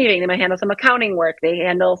shipping and receiving. They might handle some accounting work. They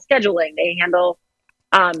handle scheduling. They handle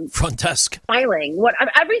front desk filing.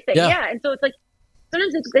 Everything. Yeah. And so it's like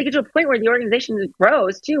sometimes they get to a point where the organization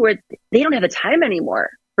grows too, where they don't have the time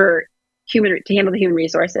anymore to handle the human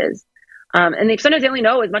resources. And sometimes they only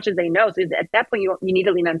know as much as they know. So at that point, you need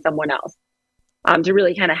to lean on someone else to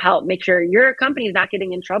really kind of help make sure your company is not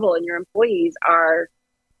getting in trouble and your employees are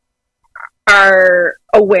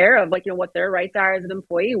aware of what their rights are as an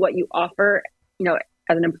employee, what you offer,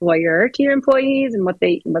 as an employer to your employees, and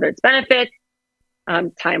whether it's benefits,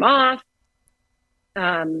 time off,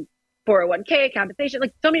 401k, compensation,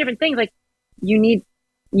 like so many different things. Like you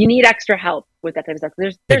need extra help with that type of stuff.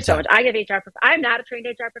 There's so much. I give HR. I'm not a trained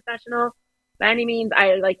HR professional by any means.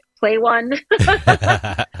 I play one.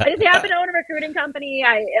 I just happen to own a recruiting company.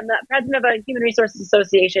 I am the president of a human resources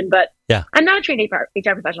association, but I'm not a trained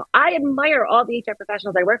HR professional. I admire all the HR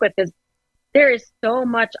professionals I work with because there is so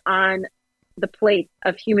much on the plate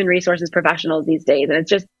of human resources professionals these days. And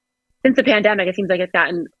it's just, since the pandemic, it seems like it's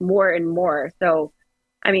gotten more and more. So,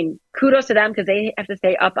 I mean, kudos to them because they have to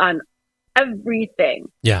stay up on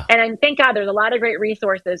everything. Yeah. And thank God there's a lot of great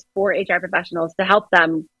resources for HR professionals to help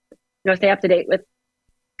them, stay up to date with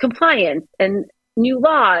compliance and new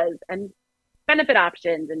laws and benefit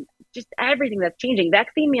options and just everything that's changing.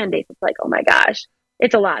 Vaccine mandates. It's like, oh my gosh,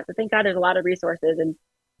 it's a lot. So thank God there's a lot of resources and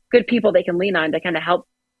good people they can lean on to kind of help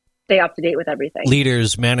stay up to date with everything.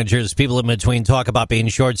 Leaders, managers, people in between talk about being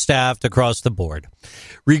short-staffed across the board.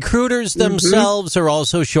 Recruiters themselves are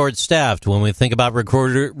also short-staffed when we think about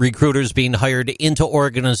recruiters being hired into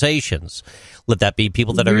organizations. Let that be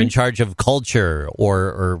people that are in charge of culture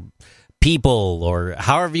or people or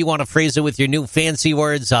however you want to phrase it with your new fancy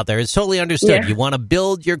words out there. It's totally understood. Yeah. You want to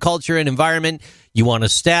build your culture and environment. You want to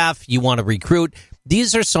staff. You want to recruit.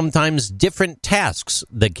 These are sometimes different tasks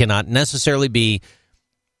that cannot necessarily be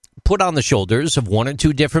put on the shoulders of one or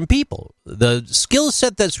two different people. The skill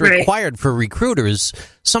set that's required for recruiters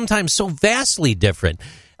sometimes so vastly different.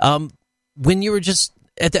 When you were just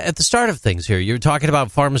at the start of things here, you were talking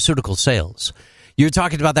about pharmaceutical sales. You're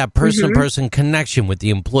talking about that person-to-person connection with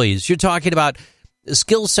the employees. You're talking about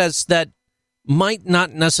skill sets that might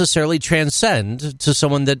not necessarily transcend to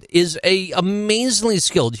someone that is a amazingly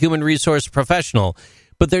skilled human resource professional,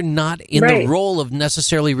 but they're not in the role of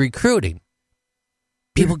necessarily recruiting.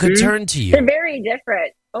 People could turn to you. They're very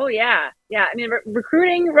different. Oh, yeah. Yeah. I mean,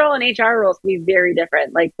 recruiting role and HR roles can be very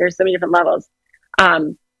different. Like, there's so many different levels.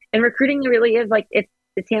 And recruiting really is like, it's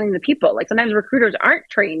handling the people. Like, sometimes recruiters aren't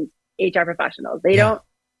trained HR professionals. They're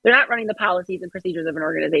not running the policies and procedures of an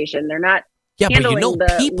organization. They're not handling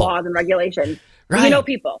the laws and regulations. Right. You know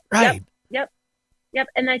people. Right. Yep.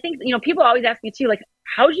 And I think, people always ask me too, like,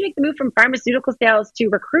 how did you make the move from pharmaceutical sales to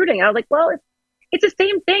recruiting? I was like, well, it's the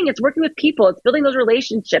same thing. It's working with people. It's building those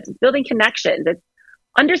relationships. It's building connections. It's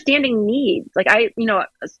understanding needs. Like when I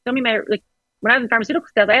was in pharmaceutical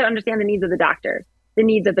sales, I had to understand the needs of the doctor, the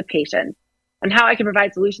needs of the patient, and how I can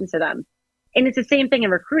provide solutions to them. And it's the same thing in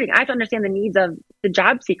recruiting. I have to understand the needs of the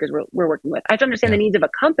job seekers we're working with. I have to understand the needs of a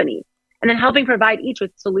company, and then helping provide each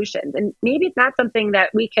with solutions. And maybe it's not something that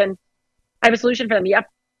I have a solution for them. Yep,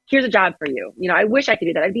 here's a job for you. I wish I could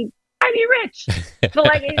do that. I'd be rich. But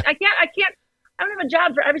like, I don't have a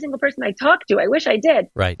job for every single person I talk to. I wish I did.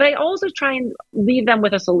 Right. But I also try and leave them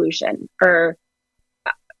with a solution or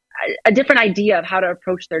a different idea of how to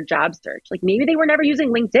approach their job search. Like maybe they were never using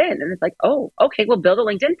LinkedIn, and it's like, oh, okay, we'll build a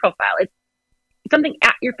LinkedIn profile. It's something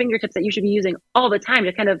at your fingertips that you should be using all the time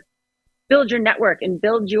to kind of build your network and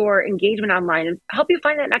build your engagement online and help you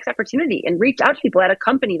find that next opportunity and reach out to people at a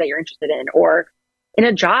company that you're interested in or in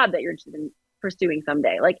a job that you're interested in pursuing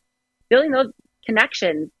someday. Like building those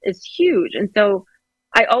connections is huge. And so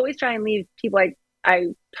I always try and leave people I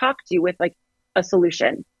talk to with like a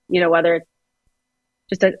solution, whether it's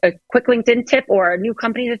just a quick LinkedIn tip or a new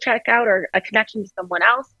company to check out or a connection to someone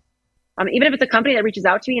else. Even if it's a company that reaches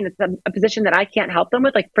out to me and it's a position that I can't help them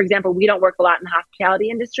with, like, for example, we don't work a lot in the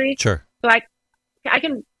hospitality industry. Sure. So I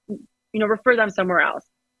can, refer them somewhere else.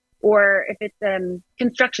 Or if it's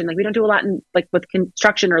construction, like we don't do a lot in like with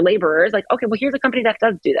construction or laborers, like, okay, well, here's a company that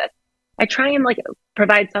does do this. I try and like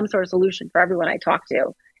provide some sort of solution for everyone I talk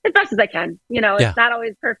to as best as I can. It's not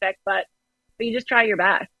always perfect, but you just try your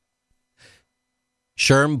best.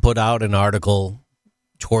 SHRM put out an article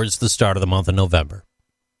towards the start of the month of November.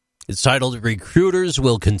 It's titled, Recruiters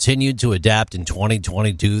Will Continue to Adapt in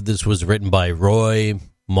 2022. This was written by Roy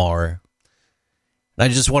Moore. And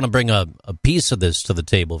I just want to bring a piece of this to the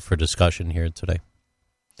table for discussion here today.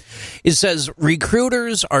 It says,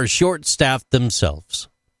 recruiters are short-staffed themselves,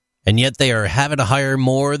 and yet they are having to hire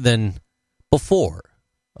more than before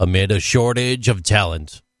amid a shortage of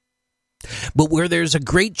talent. But where there's a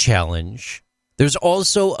great challenge, there's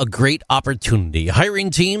also a great opportunity. Hiring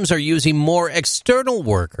teams are using more external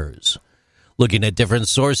workers, looking at different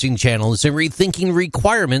sourcing channels and rethinking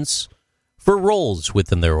requirements for roles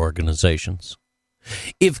within their organizations.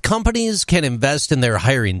 If companies can invest in their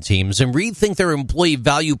hiring teams and rethink their employee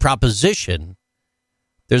value proposition,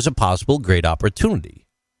 there's a possible great opportunity.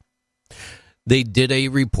 They did a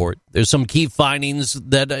report. There's some key findings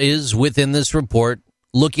that is within this report,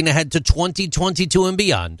 looking ahead to 2022 and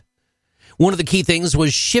beyond. One of the key things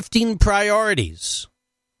was shifting priorities.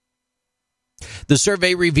 The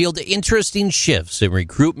survey revealed interesting shifts in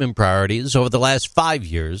recruitment priorities over the last 5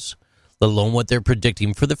 years, let alone what they're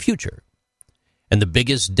predicting for the future. And the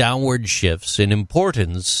biggest downward shifts in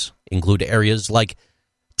importance include areas like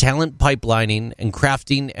talent pipelining and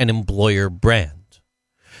crafting an employer brand.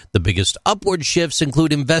 The biggest upward shifts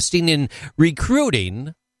include investing in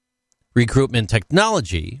recruitment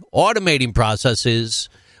technology, automating processes,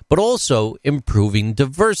 but also improving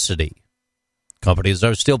diversity. Companies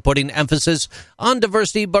are still putting emphasis on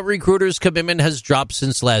diversity, but recruiters' commitment has dropped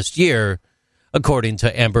since last year, according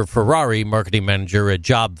to Amber Ferrari, marketing manager at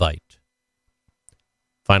JobVite.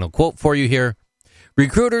 Final quote for you here.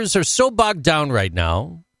 Recruiters are so bogged down right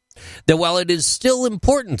now that while it is still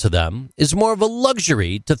important to them, it's more of a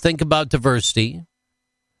luxury to think about diversity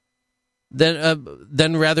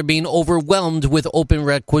than rather being overwhelmed with open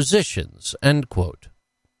requisitions, end quote.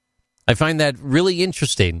 I find that really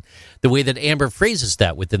interesting, the way that Amber phrases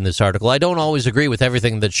that within this article. I don't always agree with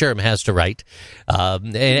everything that SHRM has to write.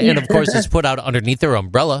 And of course, it's put out underneath their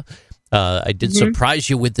umbrella. I did surprise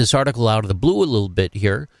you with this article out of the blue a little bit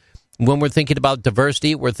here. When we're thinking about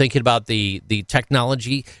diversity, we're thinking about the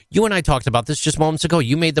technology. You and I talked about this just moments ago.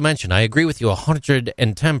 You made the mention. I agree with you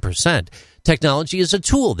 110%. Technology is a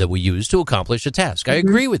tool that we use to accomplish a task. I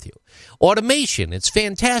agree with you. Automation, it's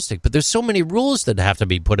fantastic, but there's so many rules that have to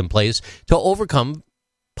be put in place to overcome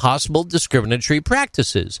possible discriminatory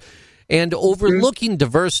practices. And overlooking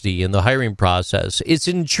diversity in the hiring process, it's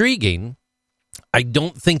intriguing. I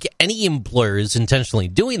don't think any employer is intentionally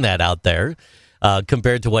doing that out there.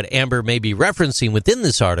 Compared to what Amber may be referencing within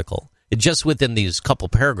this article, just within these couple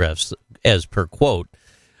paragraphs as per quote.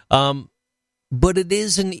 But it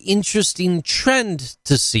is an interesting trend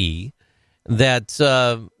to see that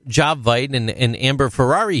JobVite and Amber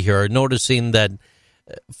Ferrari here are noticing that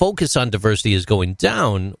focus on diversity is going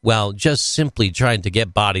down while just simply trying to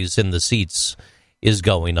get bodies in the seats is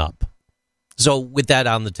going up. So with that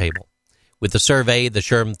on the table, with the survey, the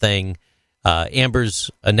SHRM thing, Amber's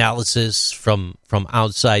analysis from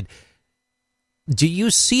outside, do you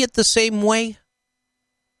see it the same way?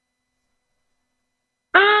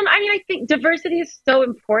 I think diversity is so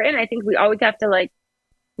important. I think we always have to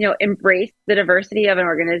embrace the diversity of an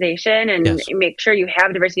organization and make sure you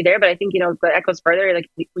have diversity there. But I think, that goes further, like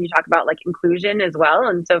when you talk about like inclusion as well.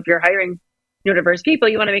 And so if you're hiring, diverse people,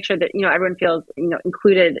 you want to make sure that, everyone feels,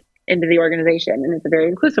 included into the organization, and it's a very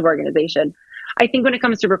inclusive organization. I think when it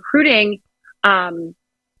comes to recruiting,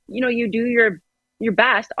 you do your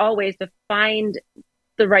best always to find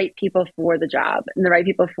the right people for the job and the right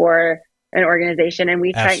people for an organization. And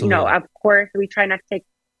we try, of course, we try not to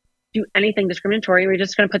do anything discriminatory. We're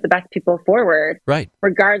just going to put the best people forward, right?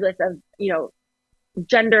 Regardless of,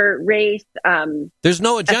 gender, race, there's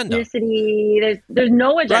no agenda, ethnicity. There's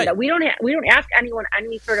no agenda. Right. We don't ask anyone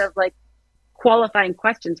any sort of like qualifying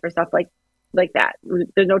questions for stuff like that.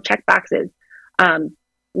 There's no check boxes.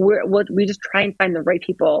 We just try and find the right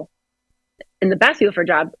people and the best people for a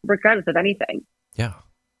job, regardless of anything. Yeah,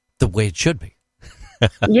 the way it should be.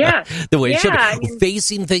 Yeah, the way it should be.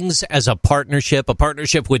 Facing things as a partnership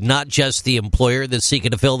with not just the employer that's seeking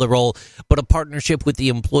to fill the role, but a partnership with the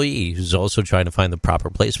employee who's also trying to find the proper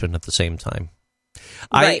placement at the same time.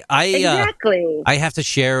 Right. Exactly. I have to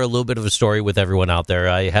share a little bit of a story with everyone out there.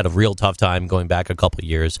 I had a real tough time going back a couple of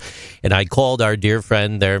years, and I called our dear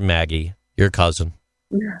friend there, Maggie, your cousin.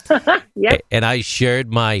 Yep. And I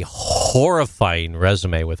shared my horrifying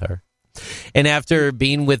resume with her. And after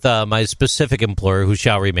being with my specific employer, who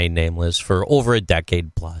shall remain nameless, for over a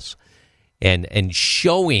decade plus, and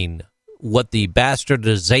showing what the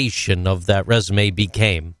bastardization of that resume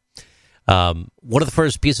became, one of the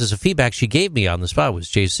first pieces of feedback she gave me on the spot was,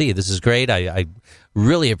 JC, this is great. I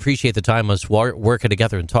really appreciate the time us working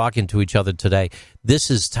together and talking to each other today.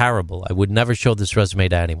 This is terrible. I would never show this resume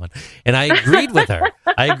to anyone. And I agreed with her.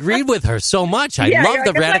 I agreed with her so much. I love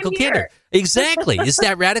the radical candor. Exactly. It's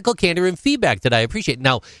that radical candor and feedback that I appreciate.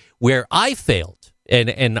 Now, where I failed,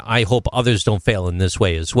 and I hope others don't fail in this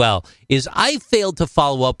way as well, is I failed to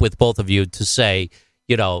follow up with both of you to say,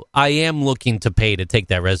 I am looking to pay to take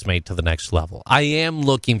that resume to the next level. I am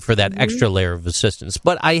looking for that extra layer of assistance.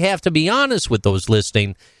 But I have to be honest with those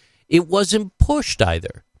listening, it wasn't pushed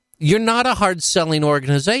either. You're not a hard-selling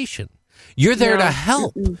organization. You're there to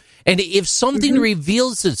help. And if something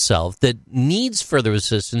reveals itself that needs further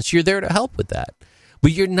assistance, you're there to help with that.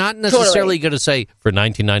 But you're not necessarily going to say, for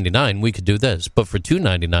 $19.99, we could do this. But for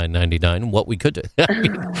 $299.99, what we could do.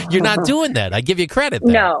 You're not doing that. I give you credit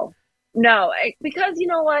there. No, because you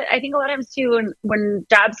know what? I think a lot of times too, when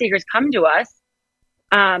job seekers come to us,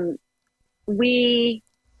 you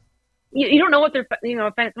don't know what their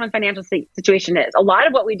someone's financial situation is. A lot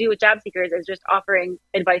of what we do with job seekers is just offering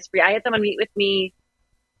advice free. I had someone meet with me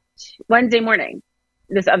Wednesday morning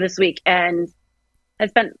this week, and I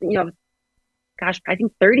spent I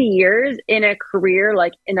think 30 years in a career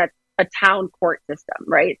like in a town court system,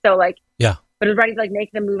 right? So but it's ready to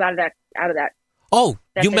make them move out of that. Oh,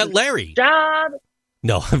 you met Larry. Job.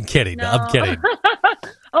 No, I'm kidding. No. I'm kidding.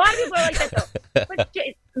 A lot of people are like that, though. But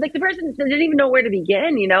the person didn't even know where to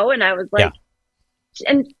begin, and I was like,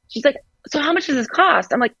 and she's like, so how much does this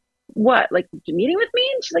cost? I'm like, what? Like, meeting with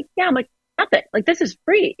me? And she's like, yeah. I'm like, nothing. Like, this is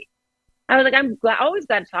free. I was like, I'm always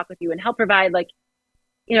glad to talk with you and help provide,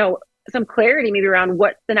 some clarity maybe around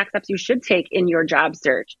what the next steps you should take in your job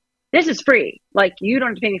search. This is free. Like, you don't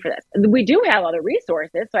have to pay me for this. We do have other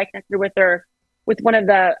resources. So I connected with one of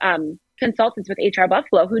the consultants with HR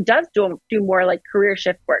Buffalo, who does do more like career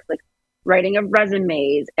shift work, like writing of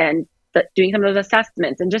resumes and doing some of those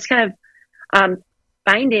assessments, and just kind of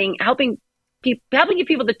helping give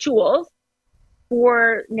people the tools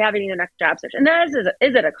for navigating the next job search. And that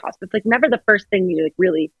is at a cost. It's never the first thing you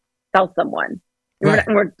really sell someone. Right.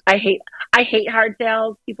 I hate hard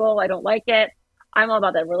sales people. I don't like it. I'm all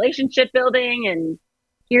about that relationship building, and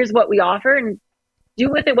here's what we offer, and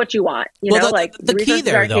do with it what you want. The key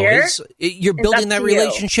there, though, is you're building that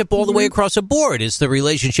relationship all the way across the board. It's the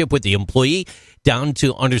relationship with the employee down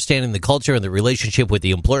to understanding the culture, and the relationship with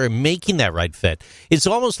the employer, making that right fit. It's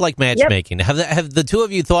almost like matchmaking. Yep. Have the two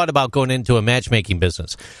of you thought about going into a matchmaking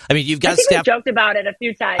business? I mean, you've got we've joked about it a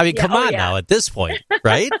few times. I mean, come on now at this point,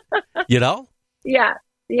 right?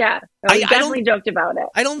 Yeah. We definitely joked about it.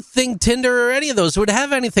 I don't think Tinder or any of those would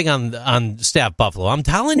have anything on Staff Buffalo. I'm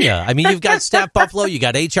telling you. I mean, you've got Staff Buffalo, you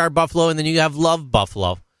got HR Buffalo, and then you have Love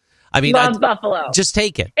Buffalo. I mean, Buffalo. Just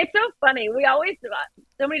take it. It's so funny. We always do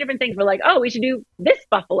so many different things. We're like, oh, we should do this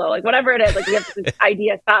Buffalo, whatever it is. We have this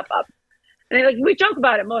idea pop up. And we joke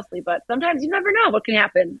about it mostly, but sometimes you never know what can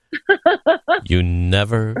happen. You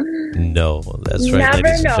never know. That's right,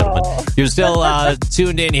 ladies and gentlemen. You're still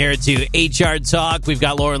tuned in here to HR Talk. We've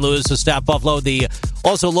got Lauren Lewis of Staff Buffalo, the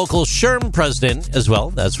also local SHRM president as well.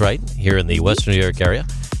 That's right, here in the Western New York area.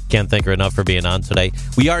 Can't thank her enough for being on today.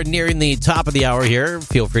 We are nearing the top of the hour here.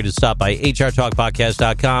 Feel free to stop by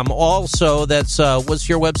hrtalkpodcast.com. Also, that's, what's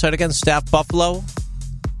your website again? Staff Buffalo?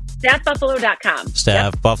 StaffBuffalo.com.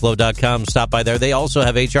 StaffBuffalo.com. Stop by there. They also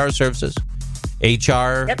have HR services.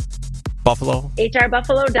 HR Buffalo?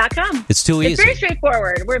 HRbuffalo.com. It's too easy. It's very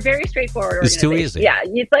straightforward. We're very straightforward. It's too easy. Yeah.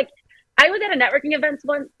 It's like, I was at a networking event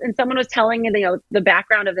once and someone was telling me, the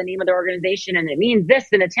background of the name of the organization and it means this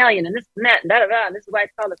in Italian and this and that and da da da. And this is why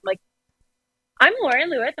it's called this. I'm like, I'm Lauren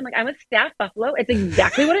Lewis. I'm like, I'm with Staff Buffalo. It's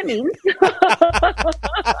exactly what it means.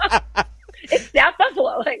 It's Staff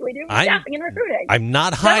Buffalo. Like, we do staffing and recruiting. I'm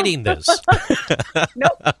not hiding this.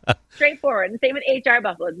 Nope. Straightforward. And same with HR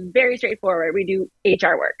Buffalo. It's very straightforward. We do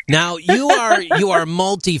HR work. Now, you are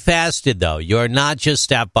multifaceted, though. You are not just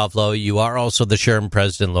Staff Buffalo. You are also the SHRM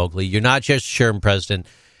president locally. You're not just SHRM president.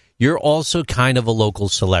 You're also kind of a local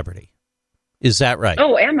celebrity. Is that right?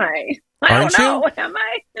 Oh, am I? Aren't I don't know. you? Am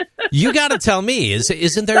I? You got to tell me.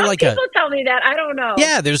 Isn't there Some like people tell me that. I don't know.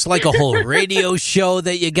 Yeah, there's like a whole radio show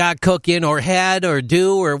that you got cooking or had or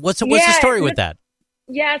do, or what's the story with that?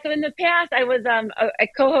 Yeah, so in the past, I was I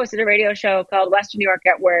co-hosted a radio show called Western New York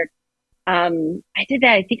at Work. I did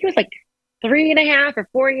that. I think it was like 3.5 or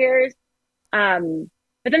 4 years.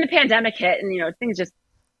 But then the pandemic hit, and things just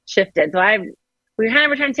shifted. So we kind of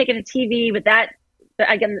were trying to take it to TV, but that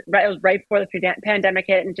again, it was right before the pandemic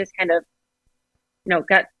hit, and just kind of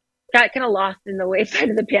got kind of lost in the wayside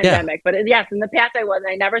of the pandemic. Yeah. But yes, in the past I was.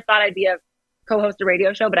 I never thought I'd be a co-host a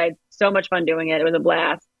radio show, but I had so much fun doing it. It was a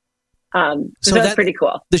blast. So that's pretty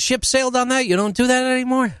cool. The ship sailed on that? You don't do that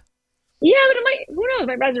anymore? Yeah, but who knows?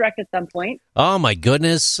 Might resurrect at some point. Oh, my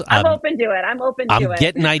goodness. I'm open to it. I'm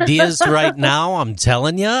getting ideas right now. I'm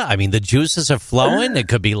telling you. I mean, the juices are flowing. It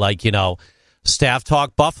could be like, Staff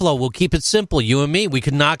Talk Buffalo. We'll keep it simple. You and me, we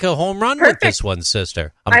could knock a home run with this one,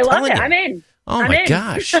 sister. I love it. I'm in. Oh, my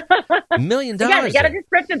gosh. $1 million. Yeah, you got to just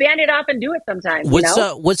rip the Band-Aid off and do it sometimes.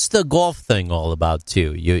 What's the golf thing all about,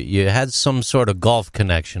 too? You had some sort of golf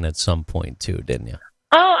connection at some point, too, didn't you?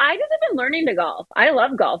 Oh, I just have been learning to golf. I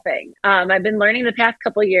love golfing. I've been learning the past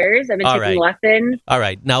couple of years. I've been taking lessons. All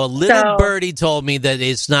right. Now, a little birdie told me that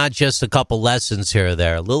it's not just a couple lessons here or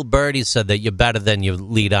there. A little birdie said that you're better than you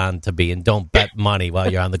lead on to be, and don't bet money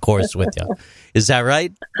while you're on the course with you. Is that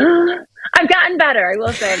right? I've gotten better. I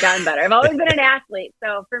will say I've gotten better. I've always been an athlete.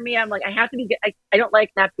 So for me, I'm like, I have to be good. I don't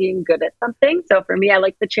like not being good at something. So for me, I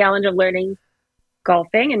like the challenge of learning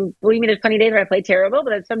golfing. And believe me, there's plenty of days where I play terrible,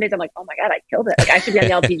 but some days I'm like, oh my God, I killed it. Like, I should be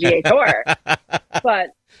on the LPGA tour.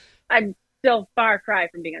 But I'm still far cry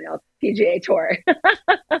from being on the LPGA tour.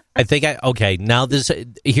 I think now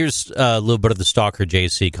here's a little bit of the stalker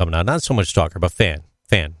JC coming out. Not so much stalker, but fan,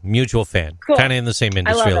 mutual fan, cool. Kind of in the same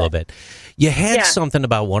industry a little bit. You had something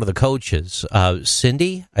about one of the coaches,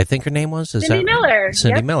 Cindy, I think her name was. Cindy Miller.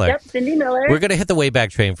 Cindy Miller. Yep, Cindy Miller. We're going to hit the Wayback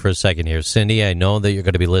Train for a second here. Cindy, I know that you're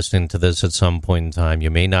going to be listening to this at some point in time.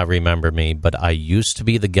 You may not remember me, but I used to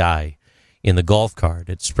be the guy in the golf cart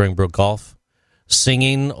at Springbrook Golf,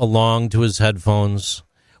 singing along to his headphones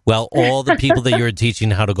while all the people that you were teaching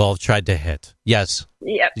how to golf tried to hit. Yes.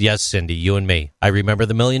 Yep. Yes, Cindy, you and me. I remember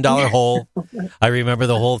the $1 million hole. I remember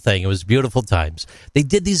the whole thing. It was beautiful times. They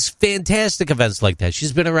did these fantastic events like that.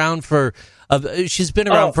 She's been around for a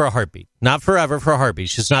heartbeat. Not forever, for a heartbeat.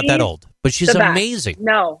 She's not that old, but she's amazing.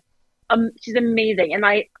 No, she's amazing. And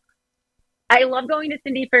I love going to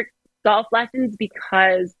Cindy for golf lessons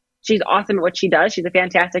because she's awesome at what she does. She's a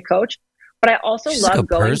fantastic coach. But I also love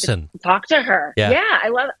going to talk to her. Yeah,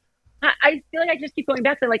 I feel like I just keep going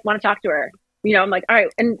back to want to talk to her. I'm like, all right.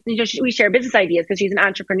 And we share business ideas because she's an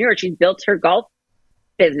entrepreneur. She's built her golf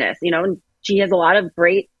business, and she has a lot of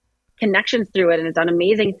great connections through it and it's done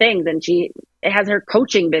amazing things. And it has her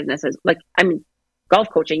coaching businesses. Golf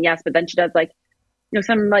coaching, yes. But then she does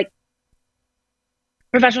some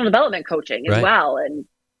professional development coaching as well. And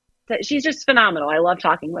she's just phenomenal. I love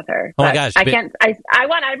talking with her. Oh my gosh. I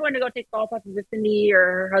want everyone to go take golf lessons with Cindy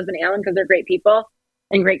or her husband, Alan, because they're great people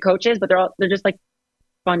and great coaches, but they're just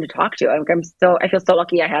fun to talk to. I feel so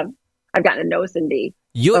lucky I've gotten to know Cindy.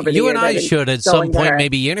 You and I should at some point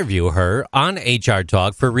maybe interview her on HR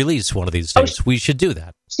Talk for release one of these days. We should do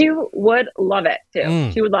that. She would love it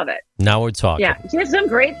too. She would love it. Now we're talking. Yeah. She has some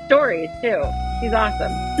great stories too. She's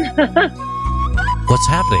awesome. What's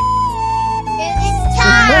happening? It's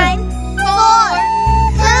time for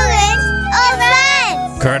current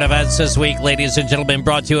events. Current events this week, ladies and gentlemen,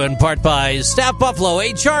 brought to you in part by Staff Buffalo,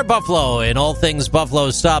 HR Buffalo, and all things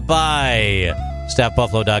Buffalo. Stop by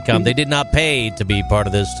staffbuffalo.com. They did not pay to be part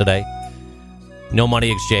of this today. No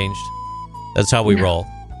money exchanged. That's how we roll.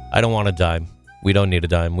 I don't want a dime. We don't need a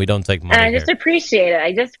dime. We don't take money. And I just appreciate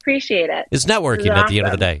it. It's networking at the end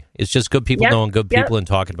of the day. It's just good people knowing good people and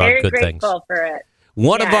talking about good things. Very grateful for it.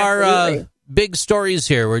 One of our big stories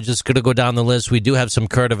here. We're just going to go down the list. We do have some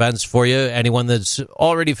current events for you. Anyone that's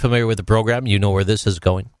already familiar with the program, you know where this is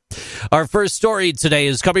going. Our first story today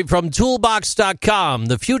is coming from Toolbox.com.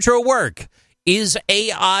 The future of work. Is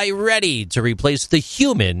AI ready to replace the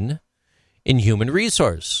human in human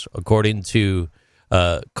resource? According to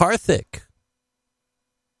Karthik,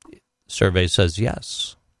 survey says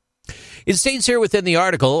yes. It states here within the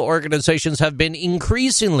article, organizations have been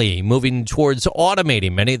increasingly moving towards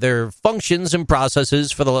automating many of their functions and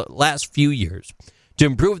processes for the last few years to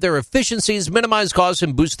improve their efficiencies, minimize costs,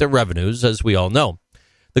 and boost their revenues, as we all know.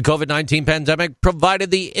 The COVID-19 pandemic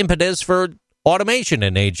provided the impetus for automation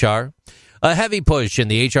in HR, a heavy push in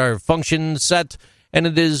the HR function set, and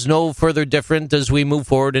it is no further different as we move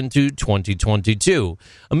forward into 2022.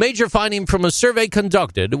 A major finding from a survey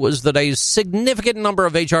conducted was that a significant number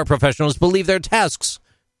of HR professionals believe their tasks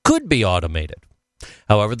could be automated.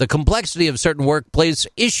 However, the complexity of certain workplace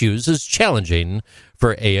issues is challenging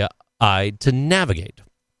for AI to navigate.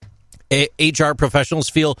 HR professionals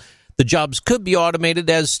feel the jobs could be automated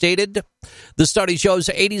as stated. The study shows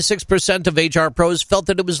 86% of HR pros felt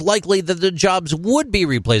that it was likely that the jobs would be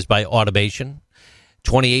replaced by automation.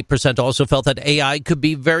 28% also felt that AI could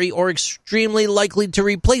be very or extremely likely to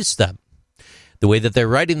replace them. The way that they're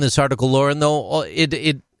writing this article, Lauren, though,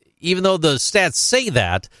 even though the stats say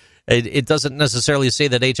that, it doesn't necessarily say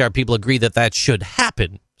that HR people agree that that should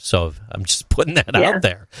happen. So I'm just putting that out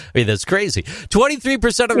there. I mean, that's crazy.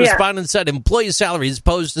 23% of respondents said employee salaries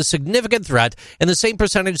posed a significant threat, and the same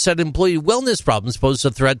percentage said employee wellness problems posed a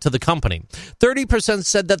threat to the company. 30%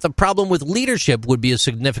 said that the problem with leadership would be a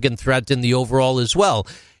significant threat in the overall as well,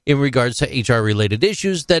 in regards to HR-related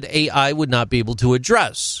issues that AI would not be able to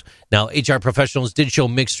address. Now, HR professionals did show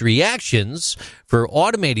mixed reactions for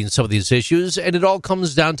automating some of these issues, and it all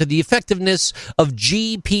comes down to the effectiveness of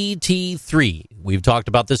GPT-3. We've talked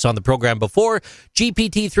about this on the program before.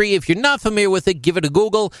 GPT-3, if you're not familiar with it, give it a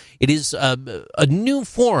Google. It is a new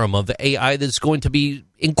form of AI that's going to be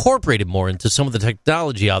incorporated more into some of the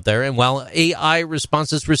technology out there. And while AI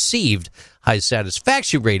responses received high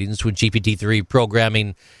satisfaction ratings with GPT-3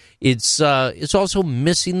 programming, it's also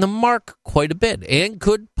missing the mark quite a bit and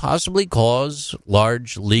could possibly cause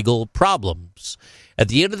large legal problems. At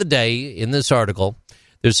the end of the day, in this article,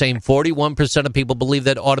 they're saying 41% of people believe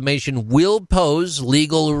that automation will pose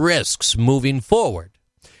legal risks moving forward.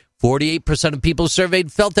 48% of people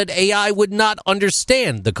surveyed felt that AI would not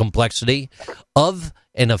understand the complexity of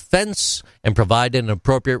an offense and provide an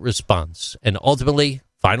appropriate response. And ultimately,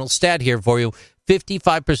 final stat here for you,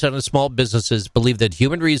 55% of small businesses believe that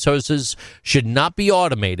human resources should not be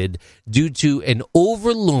automated due to an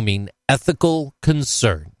overlooming ethical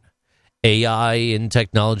concern. AI in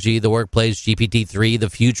technology, the workplace, GPT-3, the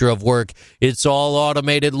future of work. It's all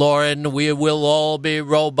automated, Lauren. We will all be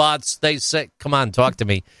robots, they say. Come on, talk to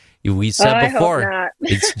me. We said before,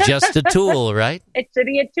 it's just a tool, right? It should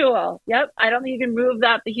be a tool. Yep. I don't think you can move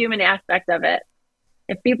out the human aspect of it.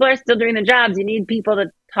 If people are still doing the jobs, you need people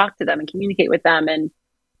to talk to them and communicate with them and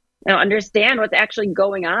understand what's actually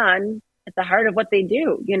going on at the heart of what they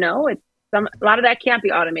do. A lot of that can't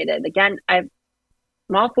be automated. Again, I'm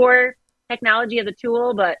all for technology as a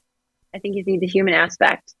tool, but I think you need the human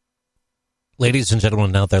aspect. Ladies and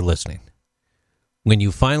gentlemen out there listening, when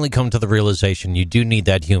you finally come to the realization you do need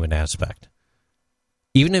that human aspect,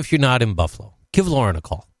 even if you're not in Buffalo, give Lauren a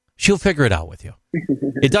call. She'll figure it out with you.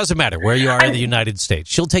 It doesn't matter where you are in the United States.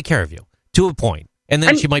 She'll take care of you to a point, and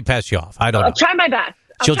then she might pass you off. I don't know. I'll try my best.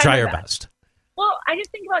 She'll try her best. Well, I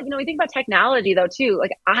just think about, we think about technology, though, too.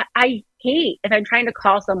 Like, I hate if I'm trying to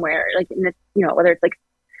call somewhere, like, whether it's like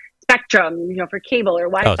Spectrum, for cable or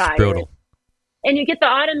Wi-Fi. Oh, it's brutal. And you get the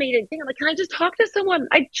automated thing. I'm like, can I just talk to someone?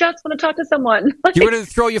 I just want to talk to someone. You want to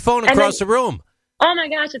throw your phone across the room. Oh, my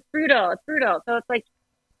gosh, it's brutal. It's brutal. So it's like,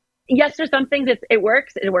 yes, there's some things it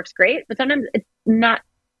works great, but sometimes it's not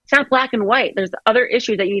black and white. There's other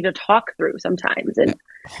issues that you need to talk through sometimes. And,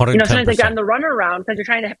 110%. Sometimes like on the runaround, because you're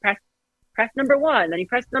trying to press number 1, then you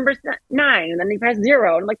press number 9, and then you press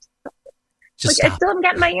 0. And I'm like, I still haven't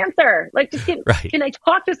gotten my answer. Like, just can I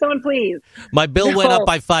talk to someone, please? My bill went up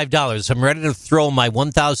by $5. I'm ready to throw my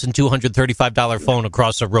 $1,235 phone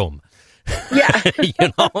across the room. Yeah.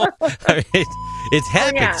 It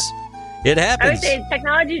happens. It happens. I would say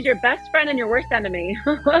technology is your best friend and your worst enemy.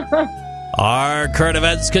 Our current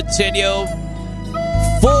events continue.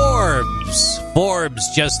 Forbes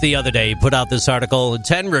just the other day put out this article,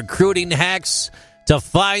 10 recruiting hacks to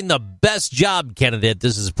find the best job candidate.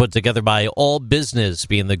 This is put together by All Business,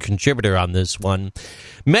 being the contributor on this one.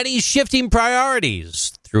 Many shifting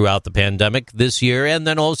priorities throughout the pandemic this year, and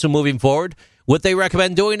then also moving forward. What they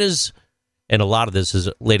recommend doing is, and a lot of this is,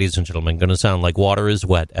 ladies and gentlemen, going to sound like water is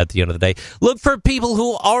wet at the end of the day, look for people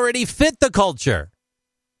who already fit the culture.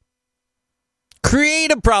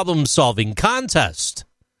 Create a problem-solving contest.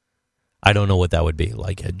 I don't know what that would be,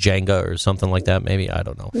 like a Jenga or something like that, maybe. I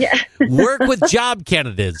don't know. Yeah. Work with job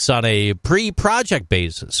candidates on a pre-project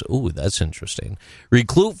basis. Ooh, that's interesting.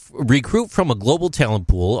 Recruit from a global talent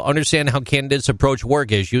pool, understand how candidates approach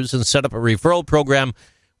work issues, and set up a referral program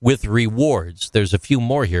with rewards. There's a few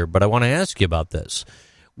more here, but I want to ask you about this.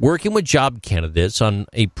 Working with job candidates on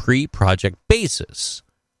a pre-project basis.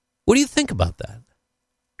 What do you think about that?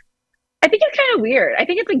 I think it's kind of weird. I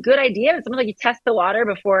think it's a good idea. It's something like you test the water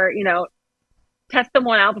before, test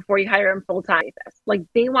someone out before you hire them full time. Like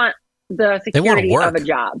they want the security of a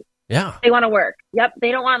job. Yeah. They want to work. Yep.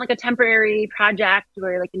 They don't want like a temporary project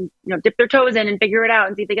where they can, dip their toes in and figure it out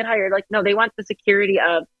and see if they get hired. Like, no, they want the security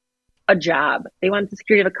of a job. They want the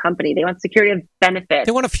security of a company. They want security of benefits.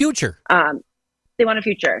 They want a future. They want a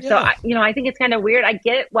future. Yeah. So, I think it's kind of weird. I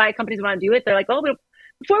get why companies want to do it. They're like, oh,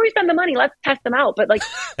 before we spend the money, let's test them out. But like,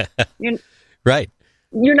 right.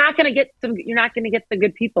 You're not going to get the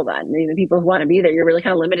good people then. The people who want to be there. You're really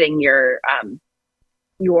kind of limiting your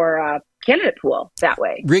candidate pool that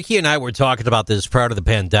way. Ricky and I were talking about this prior to the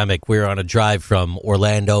pandemic. We were on a drive from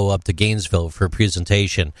Orlando up to Gainesville for a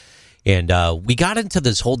presentation. And we got into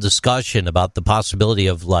this whole discussion about the possibility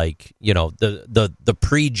of the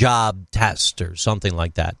pre-job test or something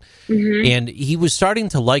like that. Mm-hmm. And he was starting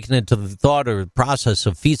to liken it to the thought or process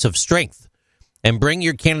of feats of strength. And bring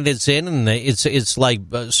your candidates in, and it's like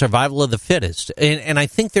survival of the fittest. And I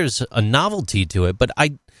think there's a novelty to it, but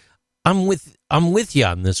I'm with you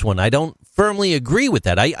on this one. I don't firmly agree with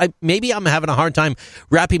that. I maybe I'm having a hard time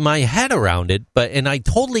wrapping my head around it, and I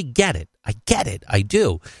totally get it. I get it. I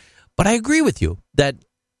do. But I agree with you that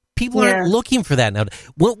people aren't looking for that now.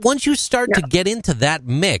 Once you start to get into that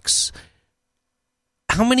mix,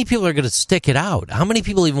 how many people are going to stick it out? How many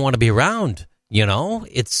people even want to be around?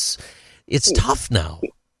 It's tough now,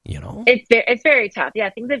 It's very tough. Yeah,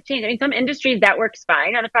 things have changed. I mean, some industries that works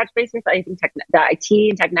fine on a project basis. I think the IT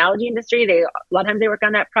and technology industry, a lot of times they work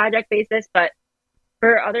on that project basis. But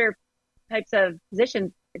for other types of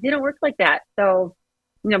positions, they don't work like that. So,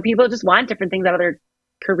 people just want different things out of their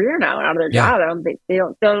career now and out of their job. They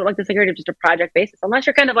don't like the security of just a project basis, unless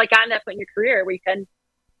you're kind of like on that point in your career where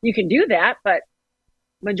you can do that. But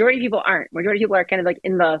majority of people aren't. Majority of people are kind of like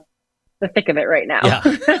in the thick of it right now.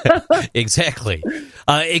 Yeah, exactly.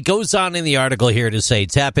 It goes on in the article here to say,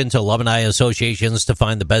 tap into alumni associations to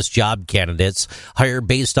find the best job candidates, hire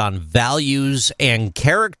based on values and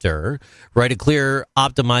character, write a clear,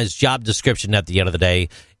 optimized job description at the end of the day,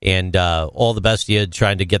 and all the best to you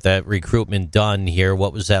trying to get that recruitment done here.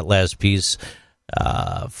 What was that last piece?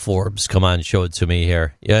 Forbes, come on, show it to me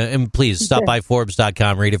here. Yeah, and please stop by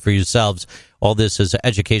Forbes.com, read it for yourselves. All this is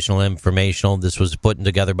educational, informational. This was put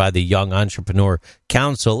together by the Young Entrepreneur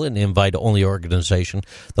Council, an invite-only organization.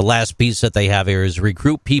 The last piece that they have here is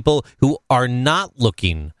recruit people who are not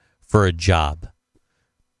looking for a job.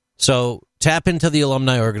 So tap into the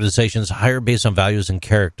alumni organizations, hire based on values and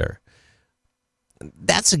character.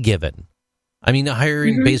 That's a given. I mean,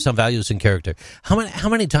 hiring based on values and character. How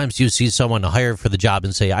many times do you see someone hire for the job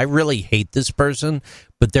and say, I really hate this person,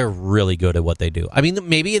 but they're really good at what they do? I mean,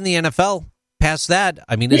 maybe in the NFL, past that.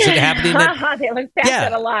 I mean, is it happening? They look past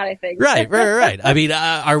that a lot, I think. Right. I mean,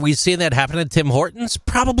 are we seeing that happen at Tim Hortons?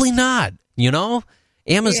 Probably not.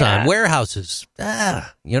 Amazon, warehouses,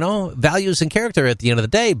 values and character at the end of the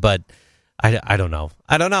day. But I don't know.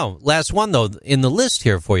 Last one, though, in the list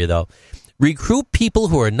here for you, though. Recruit people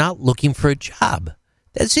who are not looking for a job.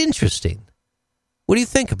 That's interesting. What do you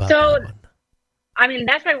think about that one? I mean,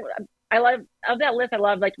 that's why I love of that list. I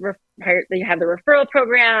love you have the referral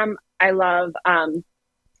program. I love I'm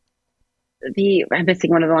missing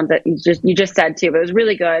one of the ones that you just said too, but it was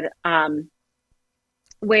really good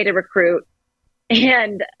way to recruit.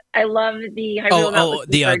 And I love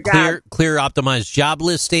the clear optimized job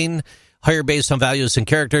listing, hire based on values and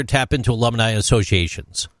character, tap into alumni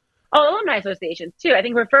associations. Oh, alumni associations too. I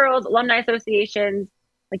think referrals, alumni associations,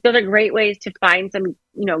 like those are great ways to find some,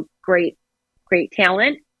 great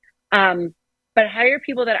talent. But hire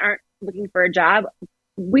people that aren't looking for a job.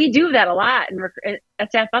 We do that a lot at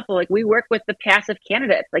Staff Buffalo. Like we work with the passive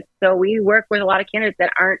candidates. So we work with a lot of candidates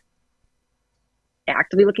that aren't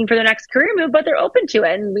actively looking for their next career move, but they're open to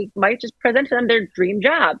it. And we might just present to them their dream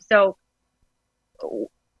job. So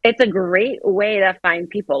it's a great way to find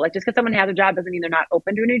people. Like just because someone has a job doesn't mean they're not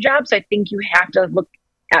open to a new job. So I think you have to look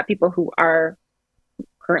at people who are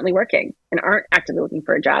currently working and aren't actively looking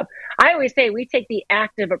for a job. I always say we take the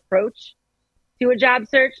active approach to a job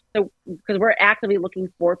search, so because we're actively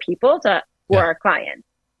looking for people for our clients.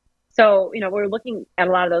 So we're looking at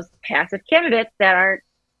a lot of those passive candidates that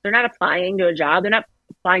they're not applying to a job, they're not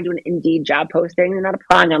applying to an Indeed job posting. They're not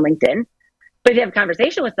applying on LinkedIn. But if you have a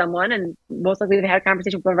conversation with someone, and most likely they've had a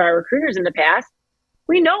conversation with one of our recruiters in the past,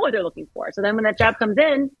 we know what they're looking for. So then when that job comes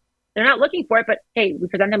in, they're not looking for it, but hey, we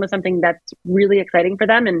present them with something that's really exciting for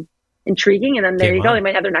them and intriguing. And then there you go. They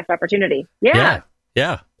might have their next opportunity. Yeah.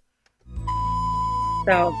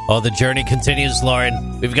 So, the journey continues,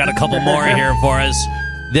 Lauren. We've got a couple more here for us.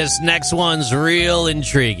 This next one's real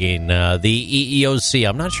intriguing. The EEOC,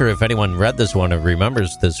 I'm not sure if anyone read this one or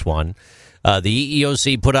remembers this one. The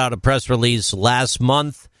EEOC put out a press release last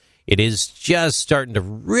month. It is just starting to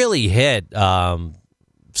really hit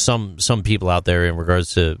some people out there in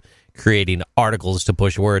regards to creating articles to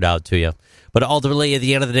push word out to you. But ultimately, at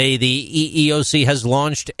the end of the day, the EEOC has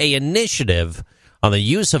launched an initiative on the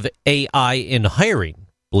use of AI in hiring,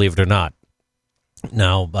 believe it or not.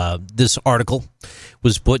 Now, this article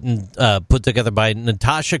was put together by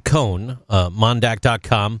Natasha Cohn,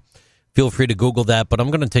 Mondac.com. Feel free to Google that, but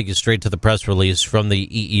I'm going to take you straight to the press release from the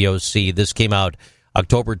EEOC. This came out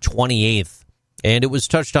October 28th, and it was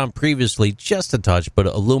touched on previously, just a touch, but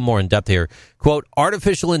a little more in depth here. Quote,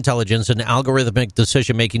 artificial intelligence and algorithmic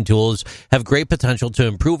decision-making tools have great potential to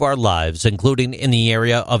improve our lives, including in the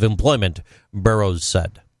area of employment, Burroughs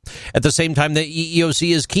said. At the same time, the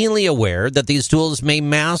EEOC is keenly aware that these tools may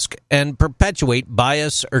mask and perpetuate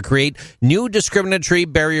bias or create new discriminatory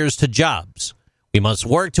barriers to jobs. We must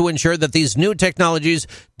work to ensure that these new technologies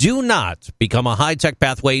do not become a high-tech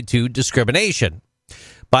pathway to discrimination.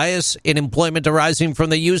 Bias in employment arising from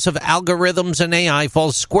the use of algorithms and AI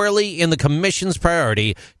falls squarely in the Commission's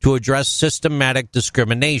priority to address systematic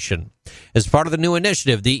discrimination. As part of the new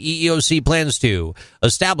initiative, the EEOC plans to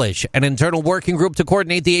establish an internal working group to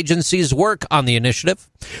coordinate the agency's work on the initiative,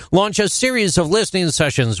 launch a series of listening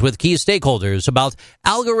sessions with key stakeholders about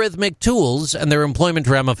algorithmic tools and their employment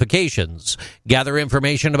ramifications, gather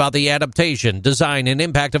information about the adaptation, design, and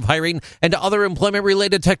impact of hiring and other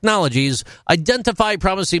employment-related technologies, identify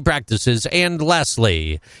promising practices, and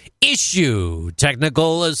lastly, issue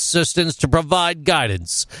technical assistance to provide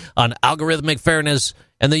guidance on algorithmic fairness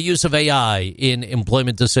and the use of AI in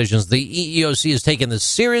employment decisions. The EEOC is taking this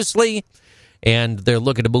seriously, and they're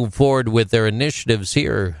looking to move forward with their initiatives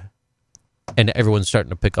here, and everyone's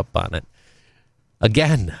starting to pick up on it.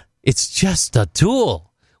 Again, it's just a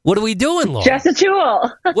tool. What are we doing, Lauren? Just a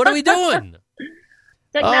tool. What are we doing?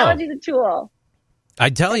 Technology's a tool.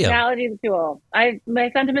 I tell you. Technology's a tool.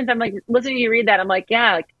 My sentiments, I'm like, listening to you read that, I'm like,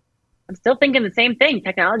 yeah, I'm still thinking the same thing.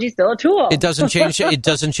 Technology's still a tool. It doesn't change. It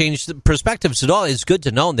doesn't change the perspectives at all. It's good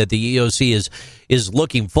to know that the EEOC is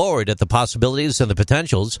looking forward at the possibilities and the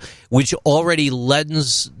potentials, which already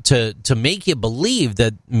lends to make you believe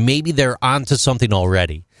that maybe they're onto something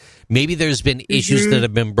already. Maybe there's been issues that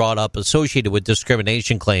have been brought up associated with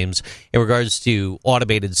discrimination claims in regards to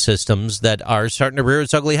automated systems that are starting to rear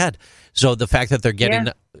its ugly head. So the fact that they're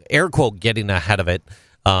getting, air quote, getting ahead of it,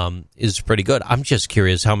 is pretty good. I'm just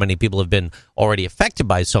curious how many people have been already affected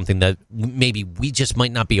by something that maybe we just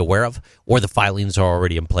might not be aware of, or the filings are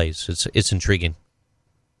already in place. It's intriguing.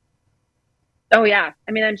 Oh yeah,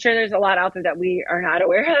 I mean, I'm sure there's a lot out there that we are not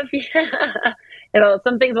aware of.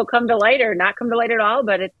 Some things will come to light or not come to light at all,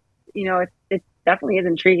 but it definitely is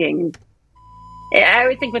intriguing. I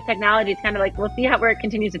always think with technology, it's kind of like we'll see where it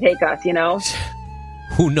continues to take us.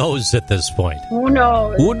 Who knows at this point? Who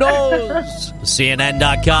knows?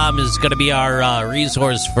 CNN.com is going to be our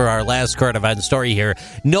resource for our last current event story here.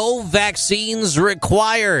 No vaccines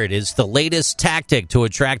required is the latest tactic to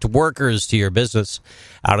attract workers to your business.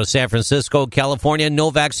 Out of San Francisco, California, no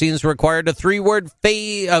vaccines required. A three-word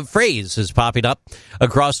phrase is popping up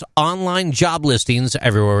across online job listings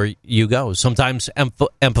everywhere you go, sometimes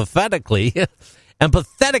empathetically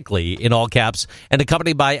in all caps, and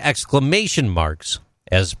accompanied by exclamation marks,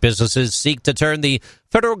 as businesses seek to turn the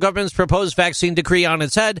federal government's proposed vaccine decree on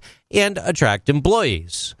its head and attract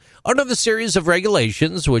employees. Under the series of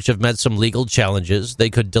regulations, which have met some legal challenges, they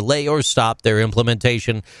could delay or stop their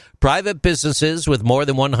implementation. Private businesses with more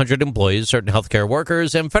than 100 employees, certain healthcare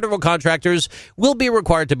workers, and federal contractors will be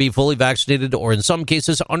required to be fully vaccinated or, in some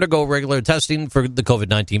cases, undergo regular testing for the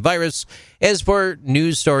COVID-19 virus, as per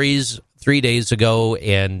news stories 3 days ago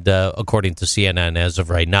and according to CNN as of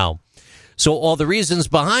right now. So all the reasons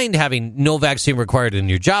behind having no vaccine required in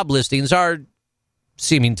your job listings are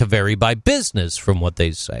seeming to vary by business from what they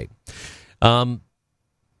say. How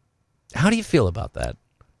do you feel about that?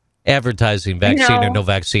 Advertising vaccine or no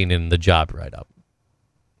vaccine in the job write-up.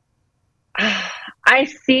 I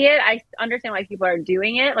see it. I understand why people are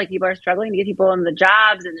doing it. Like, people are struggling to get people in the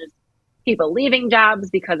jobs, and there's people leaving jobs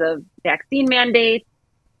because of vaccine mandates.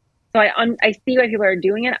 So I see why people are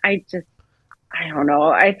doing it. I don't know.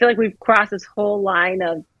 I feel like we've crossed this whole line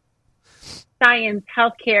of science,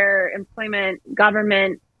 healthcare, employment,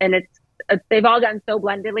 government, and they've all gotten so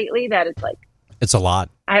blended lately that it's like it's a lot.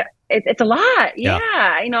 It's a lot.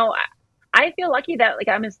 Yeah. You know, I feel lucky that like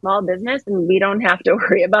I'm a small business and we don't have to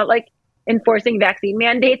worry about like enforcing vaccine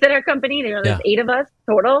mandates at our company. You know, there's 8 of us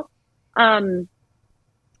total.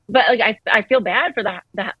 But like I feel bad for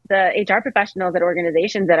the HR professionals at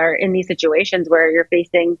organizations that are in these situations where you're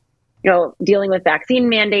facing, you know, dealing with vaccine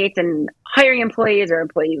mandates and hiring employees or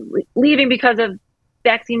employees leaving because of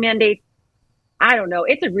vaccine mandates. I don't know.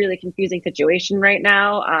 It's a really confusing situation right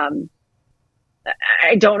now.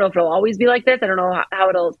 I don't know if it'll always be like this. I don't know how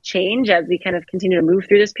it'll change as we kind of continue to move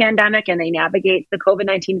through this pandemic and they navigate the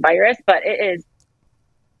COVID-19 virus. But it is,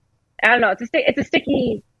 I don't know. It's a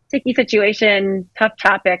sticky situation, tough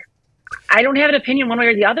topic. I don't have an opinion one way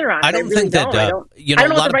or the other on it. I don't think that, I don't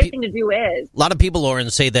know what the right thing to do is. A lot of people, Lauren,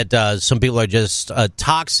 say that some people are just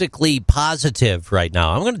toxically positive right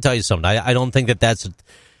now. I'm going to tell you something. I don't think that's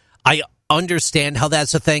I understand how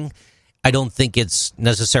that's a thing. I don't think it's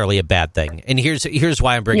necessarily a bad thing. And here's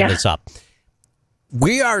why I'm bringing this up.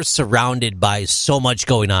 We are surrounded by so much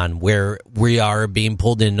going on where we are being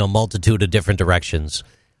pulled in a multitude of different directions.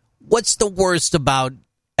 What's the worst about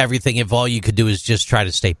everything if all you could do is just try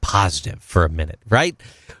to stay positive for a minute, right?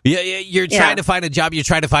 You're trying to find a job. You're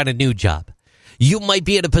trying to find a new job. You might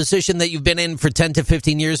be in a position that you've been in for 10 to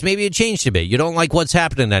 15 years. Maybe it changed a bit. You don't like what's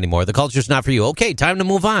happening anymore. The culture's not for you. Okay, time to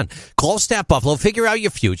move on. Call Staff Buffalo, figure out your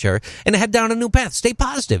future, and head down a new path. Stay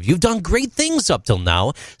positive. You've done great things up till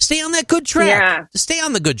now. Stay on that good track. Yeah. Stay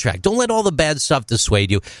on the good track. Don't let all the bad stuff dissuade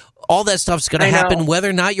you. All that stuff's going to happen whether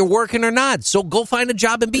or not you're working or not. So go find a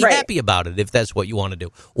job and be happy about it if that's what you want to do.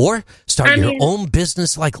 Or start your own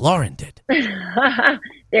business like Lauren did.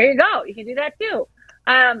 There you go. You can do that too.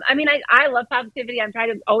 I love positivity. I'm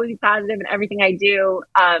trying to always be positive in everything I do.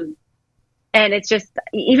 And it's just,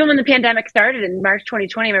 even when the pandemic started in March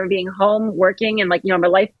 2020, I remember being home working and like, you know, my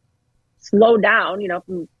life slowed down, you know,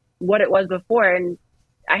 from what it was before. And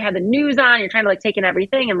I had the news on, you're trying to like take in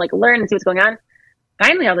everything and like learn and see what's going on.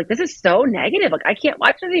 Finally, I was like, this is so negative. Like, I can't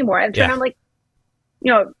watch it anymore. I turned on like,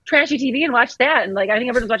 you know, trashy TV and watch that. And like, I think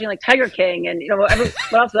everyone's watching like Tiger King and, you know, what else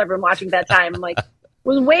was everyone watching at that time? I'm like,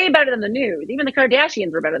 was way better than the news. Even the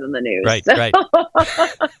Kardashians were better than the news. Right, so, right.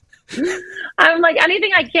 I'm like, anything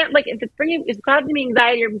I can't, like, if it's causing me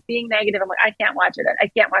anxiety or being negative, I'm like, I can't watch it. I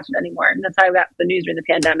can't watch it anymore. And that's how I got the news during the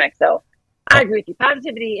pandemic. So I agree with you.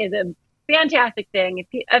 Positivity is a fantastic thing.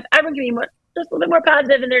 If everyone can be just a little bit more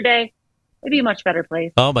positive in their day, it'd be a much better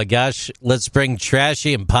place. Oh, my gosh. Let's bring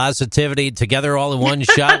trashy and positivity together all in one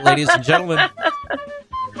shot, ladies and gentlemen.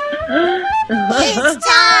 It's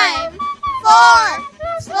time for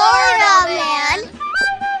Florida Man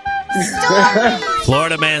Stories.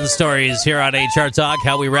 Florida Man Stories here on HR Talk,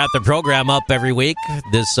 how we wrap the program up every week.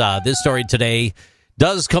 This story today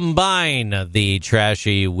does combine the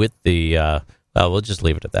trashy with the... we'll just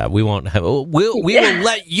leave it at that. We won't have. We will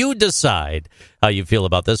let you decide how you feel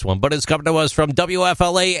about this one. But it's coming to us from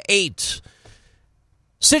WFLA 8.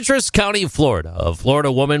 Citrus County, Florida. A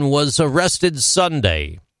Florida woman was arrested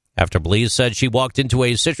Sunday after police said she walked into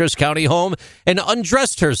a Citrus County home and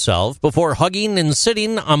undressed herself before hugging and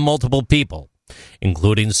sitting on multiple people,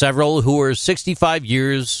 including several who were 65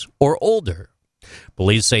 years or older.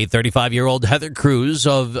 Police say 35-year-old Heather Cruz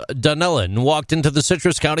of Dunellen walked into the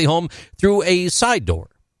Citrus County home through a side door.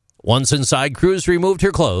 Once inside, Cruz removed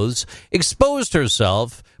her clothes, exposed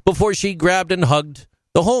herself before she grabbed and hugged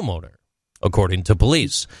the homeowner, according to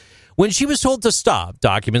police. When she was told to stop,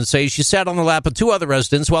 documents say she sat on the lap of 2 other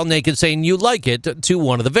residents while naked, saying, "You like it," to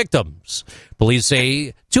one of the victims. Police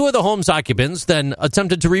say 2 of the home's occupants then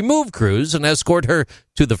attempted to remove Cruz and escort her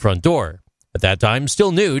to the front door. At that time,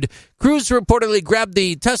 still nude, Cruz reportedly grabbed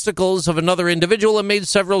the testicles of another individual and made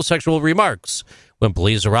several sexual remarks. When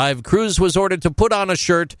police arrived, Cruz was ordered to put on a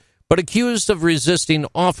shirt, but accused of resisting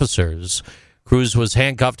officers. Cruz was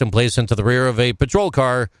handcuffed and placed into the rear of a patrol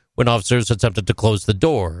car when officers attempted to close the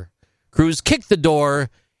door. Cruz kicked the door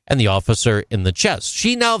and the officer in the chest.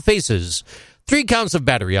 She now faces 3 counts of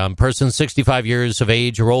battery on persons 65 years of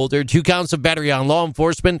age or older, 2 counts of battery on law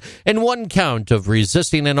enforcement, and 1 count of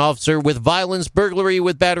resisting an officer with violence, burglary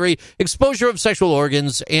with battery, exposure of sexual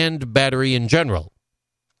organs, and battery in general.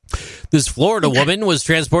 This Florida woman was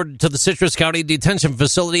transported to the Citrus County Detention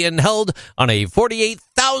Facility and held on a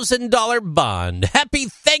 $48,000 bond. Happy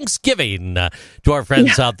Thanksgiving to our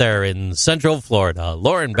friends out there in Central Florida.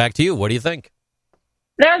 Lauren, back to you. What do you think?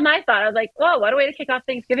 That was my thought. I was like, whoa, what a way to kick off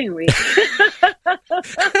Thanksgiving week.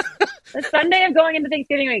 The Sunday of going into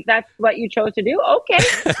Thanksgiving week, that's what you chose to do?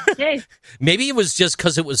 Okay. Maybe it was just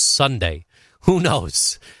because it was Sunday. Who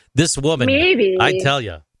knows? This woman, Maybe. I tell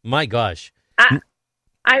you, my gosh.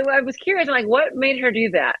 I was curious, like, what made her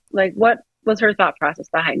do that? Like, what was her thought process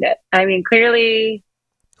behind it? I mean, clearly,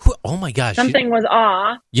 Oh my gosh. something was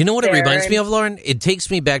off. You know what it there. reminds me of, Lauren? It takes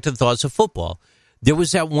me back to the thoughts of football. There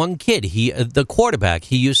was that one kid, the quarterback,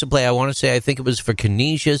 he used to play, I think it was for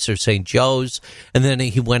Canisius or St. Joe's, and then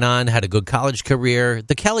he went on, had a good college career,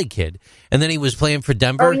 the Kelly kid, and then he was playing for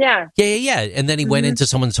Denver. Oh, yeah. Yeah, and then he went into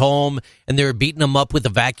someone's home, and they were beating him up with a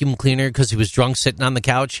vacuum cleaner because he was drunk sitting on the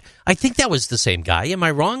couch. I think that was the same guy. Am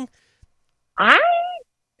I wrong? I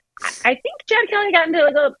think Chad Kelly got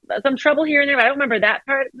into some trouble here and there, but I don't remember that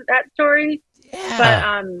story.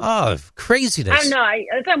 Yeah. But craziness. I don't know. I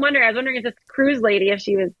was wondering if this cruise lady, if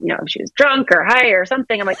she was drunk or high or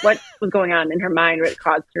something. I'm like, what was going on in her mind that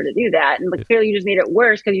caused her to do that? And like, clearly, you just made it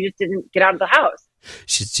worse because you just didn't get out of the house.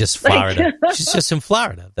 She's just Florida. She's just in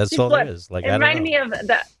Florida. That's all it is. Like, it reminded me of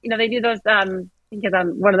they do those. I think it's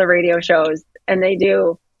on one of the radio shows, and they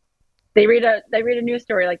read a news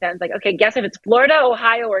story like that. And it's like, okay, guess if it's Florida,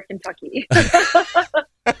 Ohio, or Kentucky.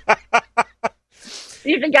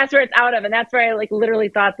 You can guess where it's out of, and that's where I literally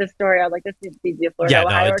thought this story. I was like, this needs to be a Florida,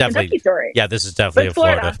 Ohio, or Kentucky story. Yeah, this is definitely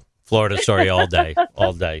a Florida story all day,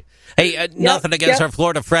 all day. Hey, nothing against our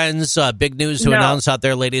Florida friends. Big news to announce out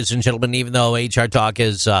there, ladies and gentlemen. Even though HR Talk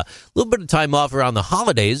is a little bit of time off around the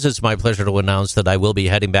holidays, it's my pleasure to announce that I will be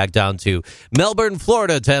heading back down to Melbourne,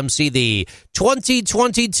 Florida to MC the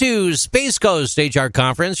 2022 Space Coast HR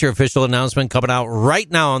Conference. Your official announcement coming out right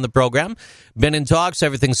now on the program. Been in talks,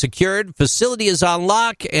 everything's secured, facility is on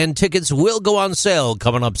lock, and tickets will go on sale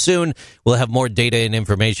coming up soon. We'll have more data and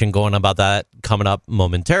information going about that coming up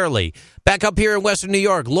momentarily. Back up here in Western New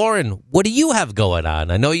York, Lauren, what do you have going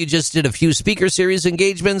on? I know you just did a few speaker series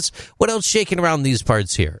engagements. What else shaking around these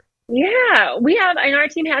parts here? Yeah, our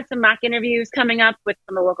team has some mock interviews coming up with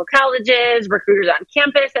some of the local colleges, recruiters on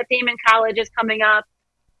campus at Damon College is coming up.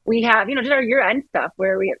 We have, just our year-end stuff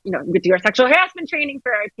where we do our sexual harassment training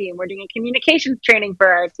for our team. We're doing a communications training for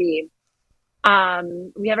our team.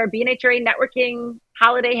 We have our BNHRA networking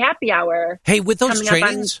holiday happy hour. Hey, with those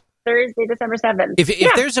trainings, Thursday, December 7th.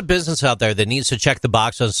 If there's a business out there that needs to check the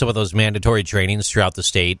box on some of those mandatory trainings throughout the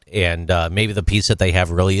state, and maybe the piece that they have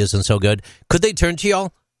really isn't so good, could they turn to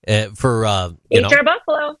y'all for HR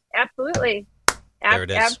Buffalo? Absolutely. There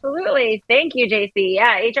it is. Absolutely. Thank you, JC.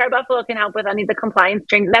 Yeah, HR Buffalo can help with any of the compliance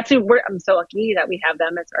trainings. That's who I'm so lucky that we have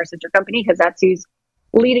them as our sister company, because that's who's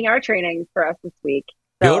leading our trainings for us this week.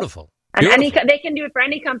 So, Beautiful. And they can do it for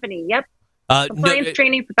any company. Yep. Compliance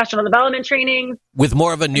training, professional development training. With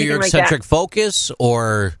more of a New York-centric focus,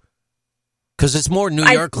 or because it's more New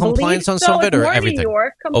York compliance on some of it, or more everything? New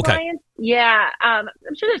York compliance. Okay. Yeah. I'm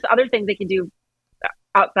sure there's other things they can do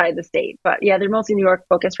outside the state, but yeah, they're mostly New York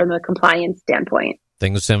focused from the compliance standpoint.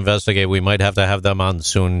 Things to investigate. We might have to have them on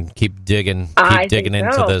soon. Keep digging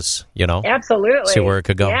into this, Absolutely. See where it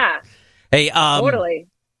could go. Yeah. Hey, totally.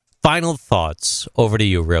 Final thoughts. Over to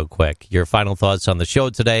you real quick. Your final thoughts on the show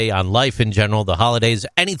today, on life in general, the holidays,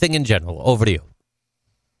 anything in general. Over to you.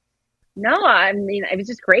 No, I mean, it was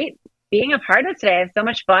just great being a part of today. I had so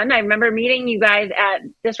much fun. I remember meeting you guys at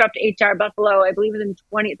Disrupt HR Buffalo, I believe it was in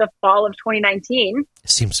the fall of 2019. It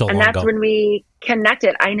seems so long ago. And that's when we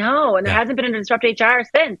connected. I know. And there hasn't been a Disrupt HR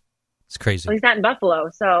since. It's crazy. At least not in Buffalo.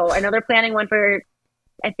 So I know they're planning one for,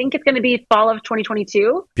 I think it's going to be fall of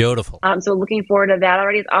 2022. Beautiful. So looking forward to that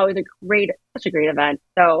already. It's always such a great event.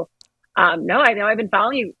 So, no, I know I've been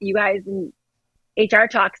following you guys in HR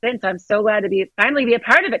Talk since. I'm so glad to finally be a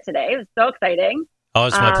part of it today. It was so exciting. Oh,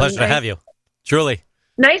 it's my pleasure to have you. Truly.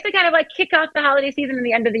 Nice to kind of kick off the holiday season and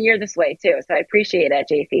the end of the year this way, too. So I appreciate it,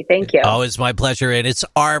 JC. Thank you. Oh, it's my pleasure. And it's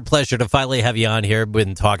our pleasure to finally have you on here.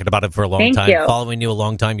 Been talking about it for a long time, following you a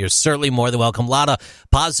long time. You're certainly more than welcome. A lot of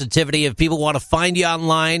positivity. If people want to find you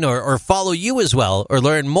online or follow you as well, or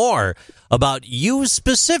learn more about you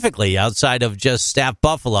specifically outside of just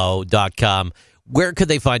staffbuffalo.com, where could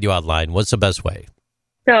they find you online? What's the best way?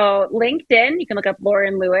 So LinkedIn, you can look up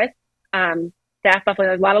Lauren Lewis. Staff Buffalo.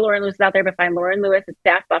 There's a lot of Lauren Lewis out there, but find Lauren Lewis at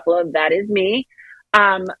Staff Buffalo. That is me.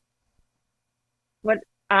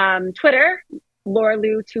 Twitter,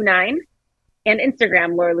 LauraLou29, and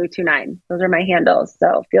Instagram, LauraLou29. Those are my handles.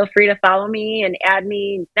 So feel free to follow me and add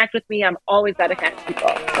me and connect with me. I'm always glad to connect with people.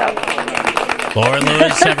 So. Lauren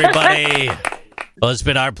Lewis, everybody. Well, it's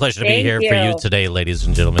been our pleasure to be here for you today, ladies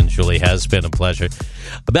and gentlemen. Truly has been a pleasure.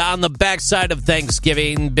 On the backside of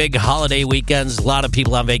Thanksgiving, big holiday weekends, a lot of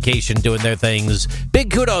people on vacation doing their things.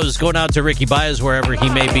 Big kudos going out to Ricky Baez, wherever he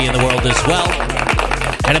may be in the world as well.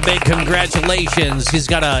 And a big congratulations. He's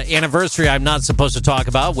got an anniversary I'm not supposed to talk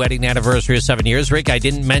about, wedding anniversary of 7 years. Rick, I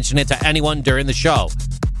didn't mention it to anyone during the show.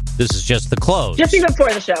 This is just the close. Just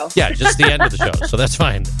before the show. Yeah, just the end of the show. So that's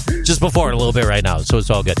fine. Just before it a little bit right now. So it's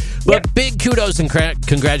all good. But big kudos and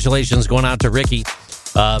congratulations going out to Ricky.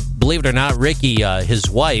 Believe it or not, Ricky, his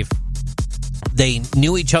wife, they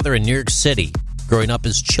knew each other in New York City growing up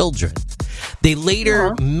as children. They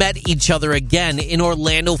later met each other again in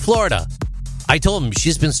Orlando, Florida. I told him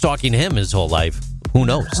she's been stalking him his whole life. Who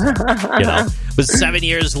knows? But 7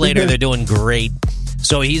 years later, they're doing great.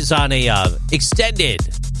 So he's on a extended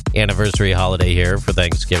anniversary holiday here for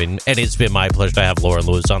Thanksgiving, and it's been my pleasure to have Lauren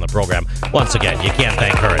Lewis on the program. Once again, you can't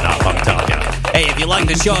thank her enough, I'm telling you. Hey, if you like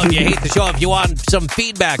the show, if you hate the show, if you want some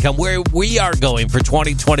feedback on where we are going for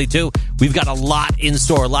 2022, we've got a lot in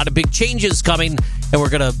store, a lot of big changes coming, and we're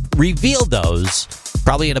going to reveal those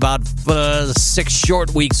probably in about 6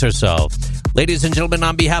 short weeks or so. Ladies and gentlemen,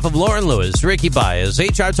 on behalf of Lauren Lewis, Ricky Baez,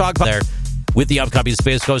 HR Talk there with the upcoming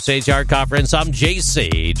Space Coast HR Conference, I'm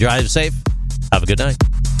JC. Drive safe. Have a good night.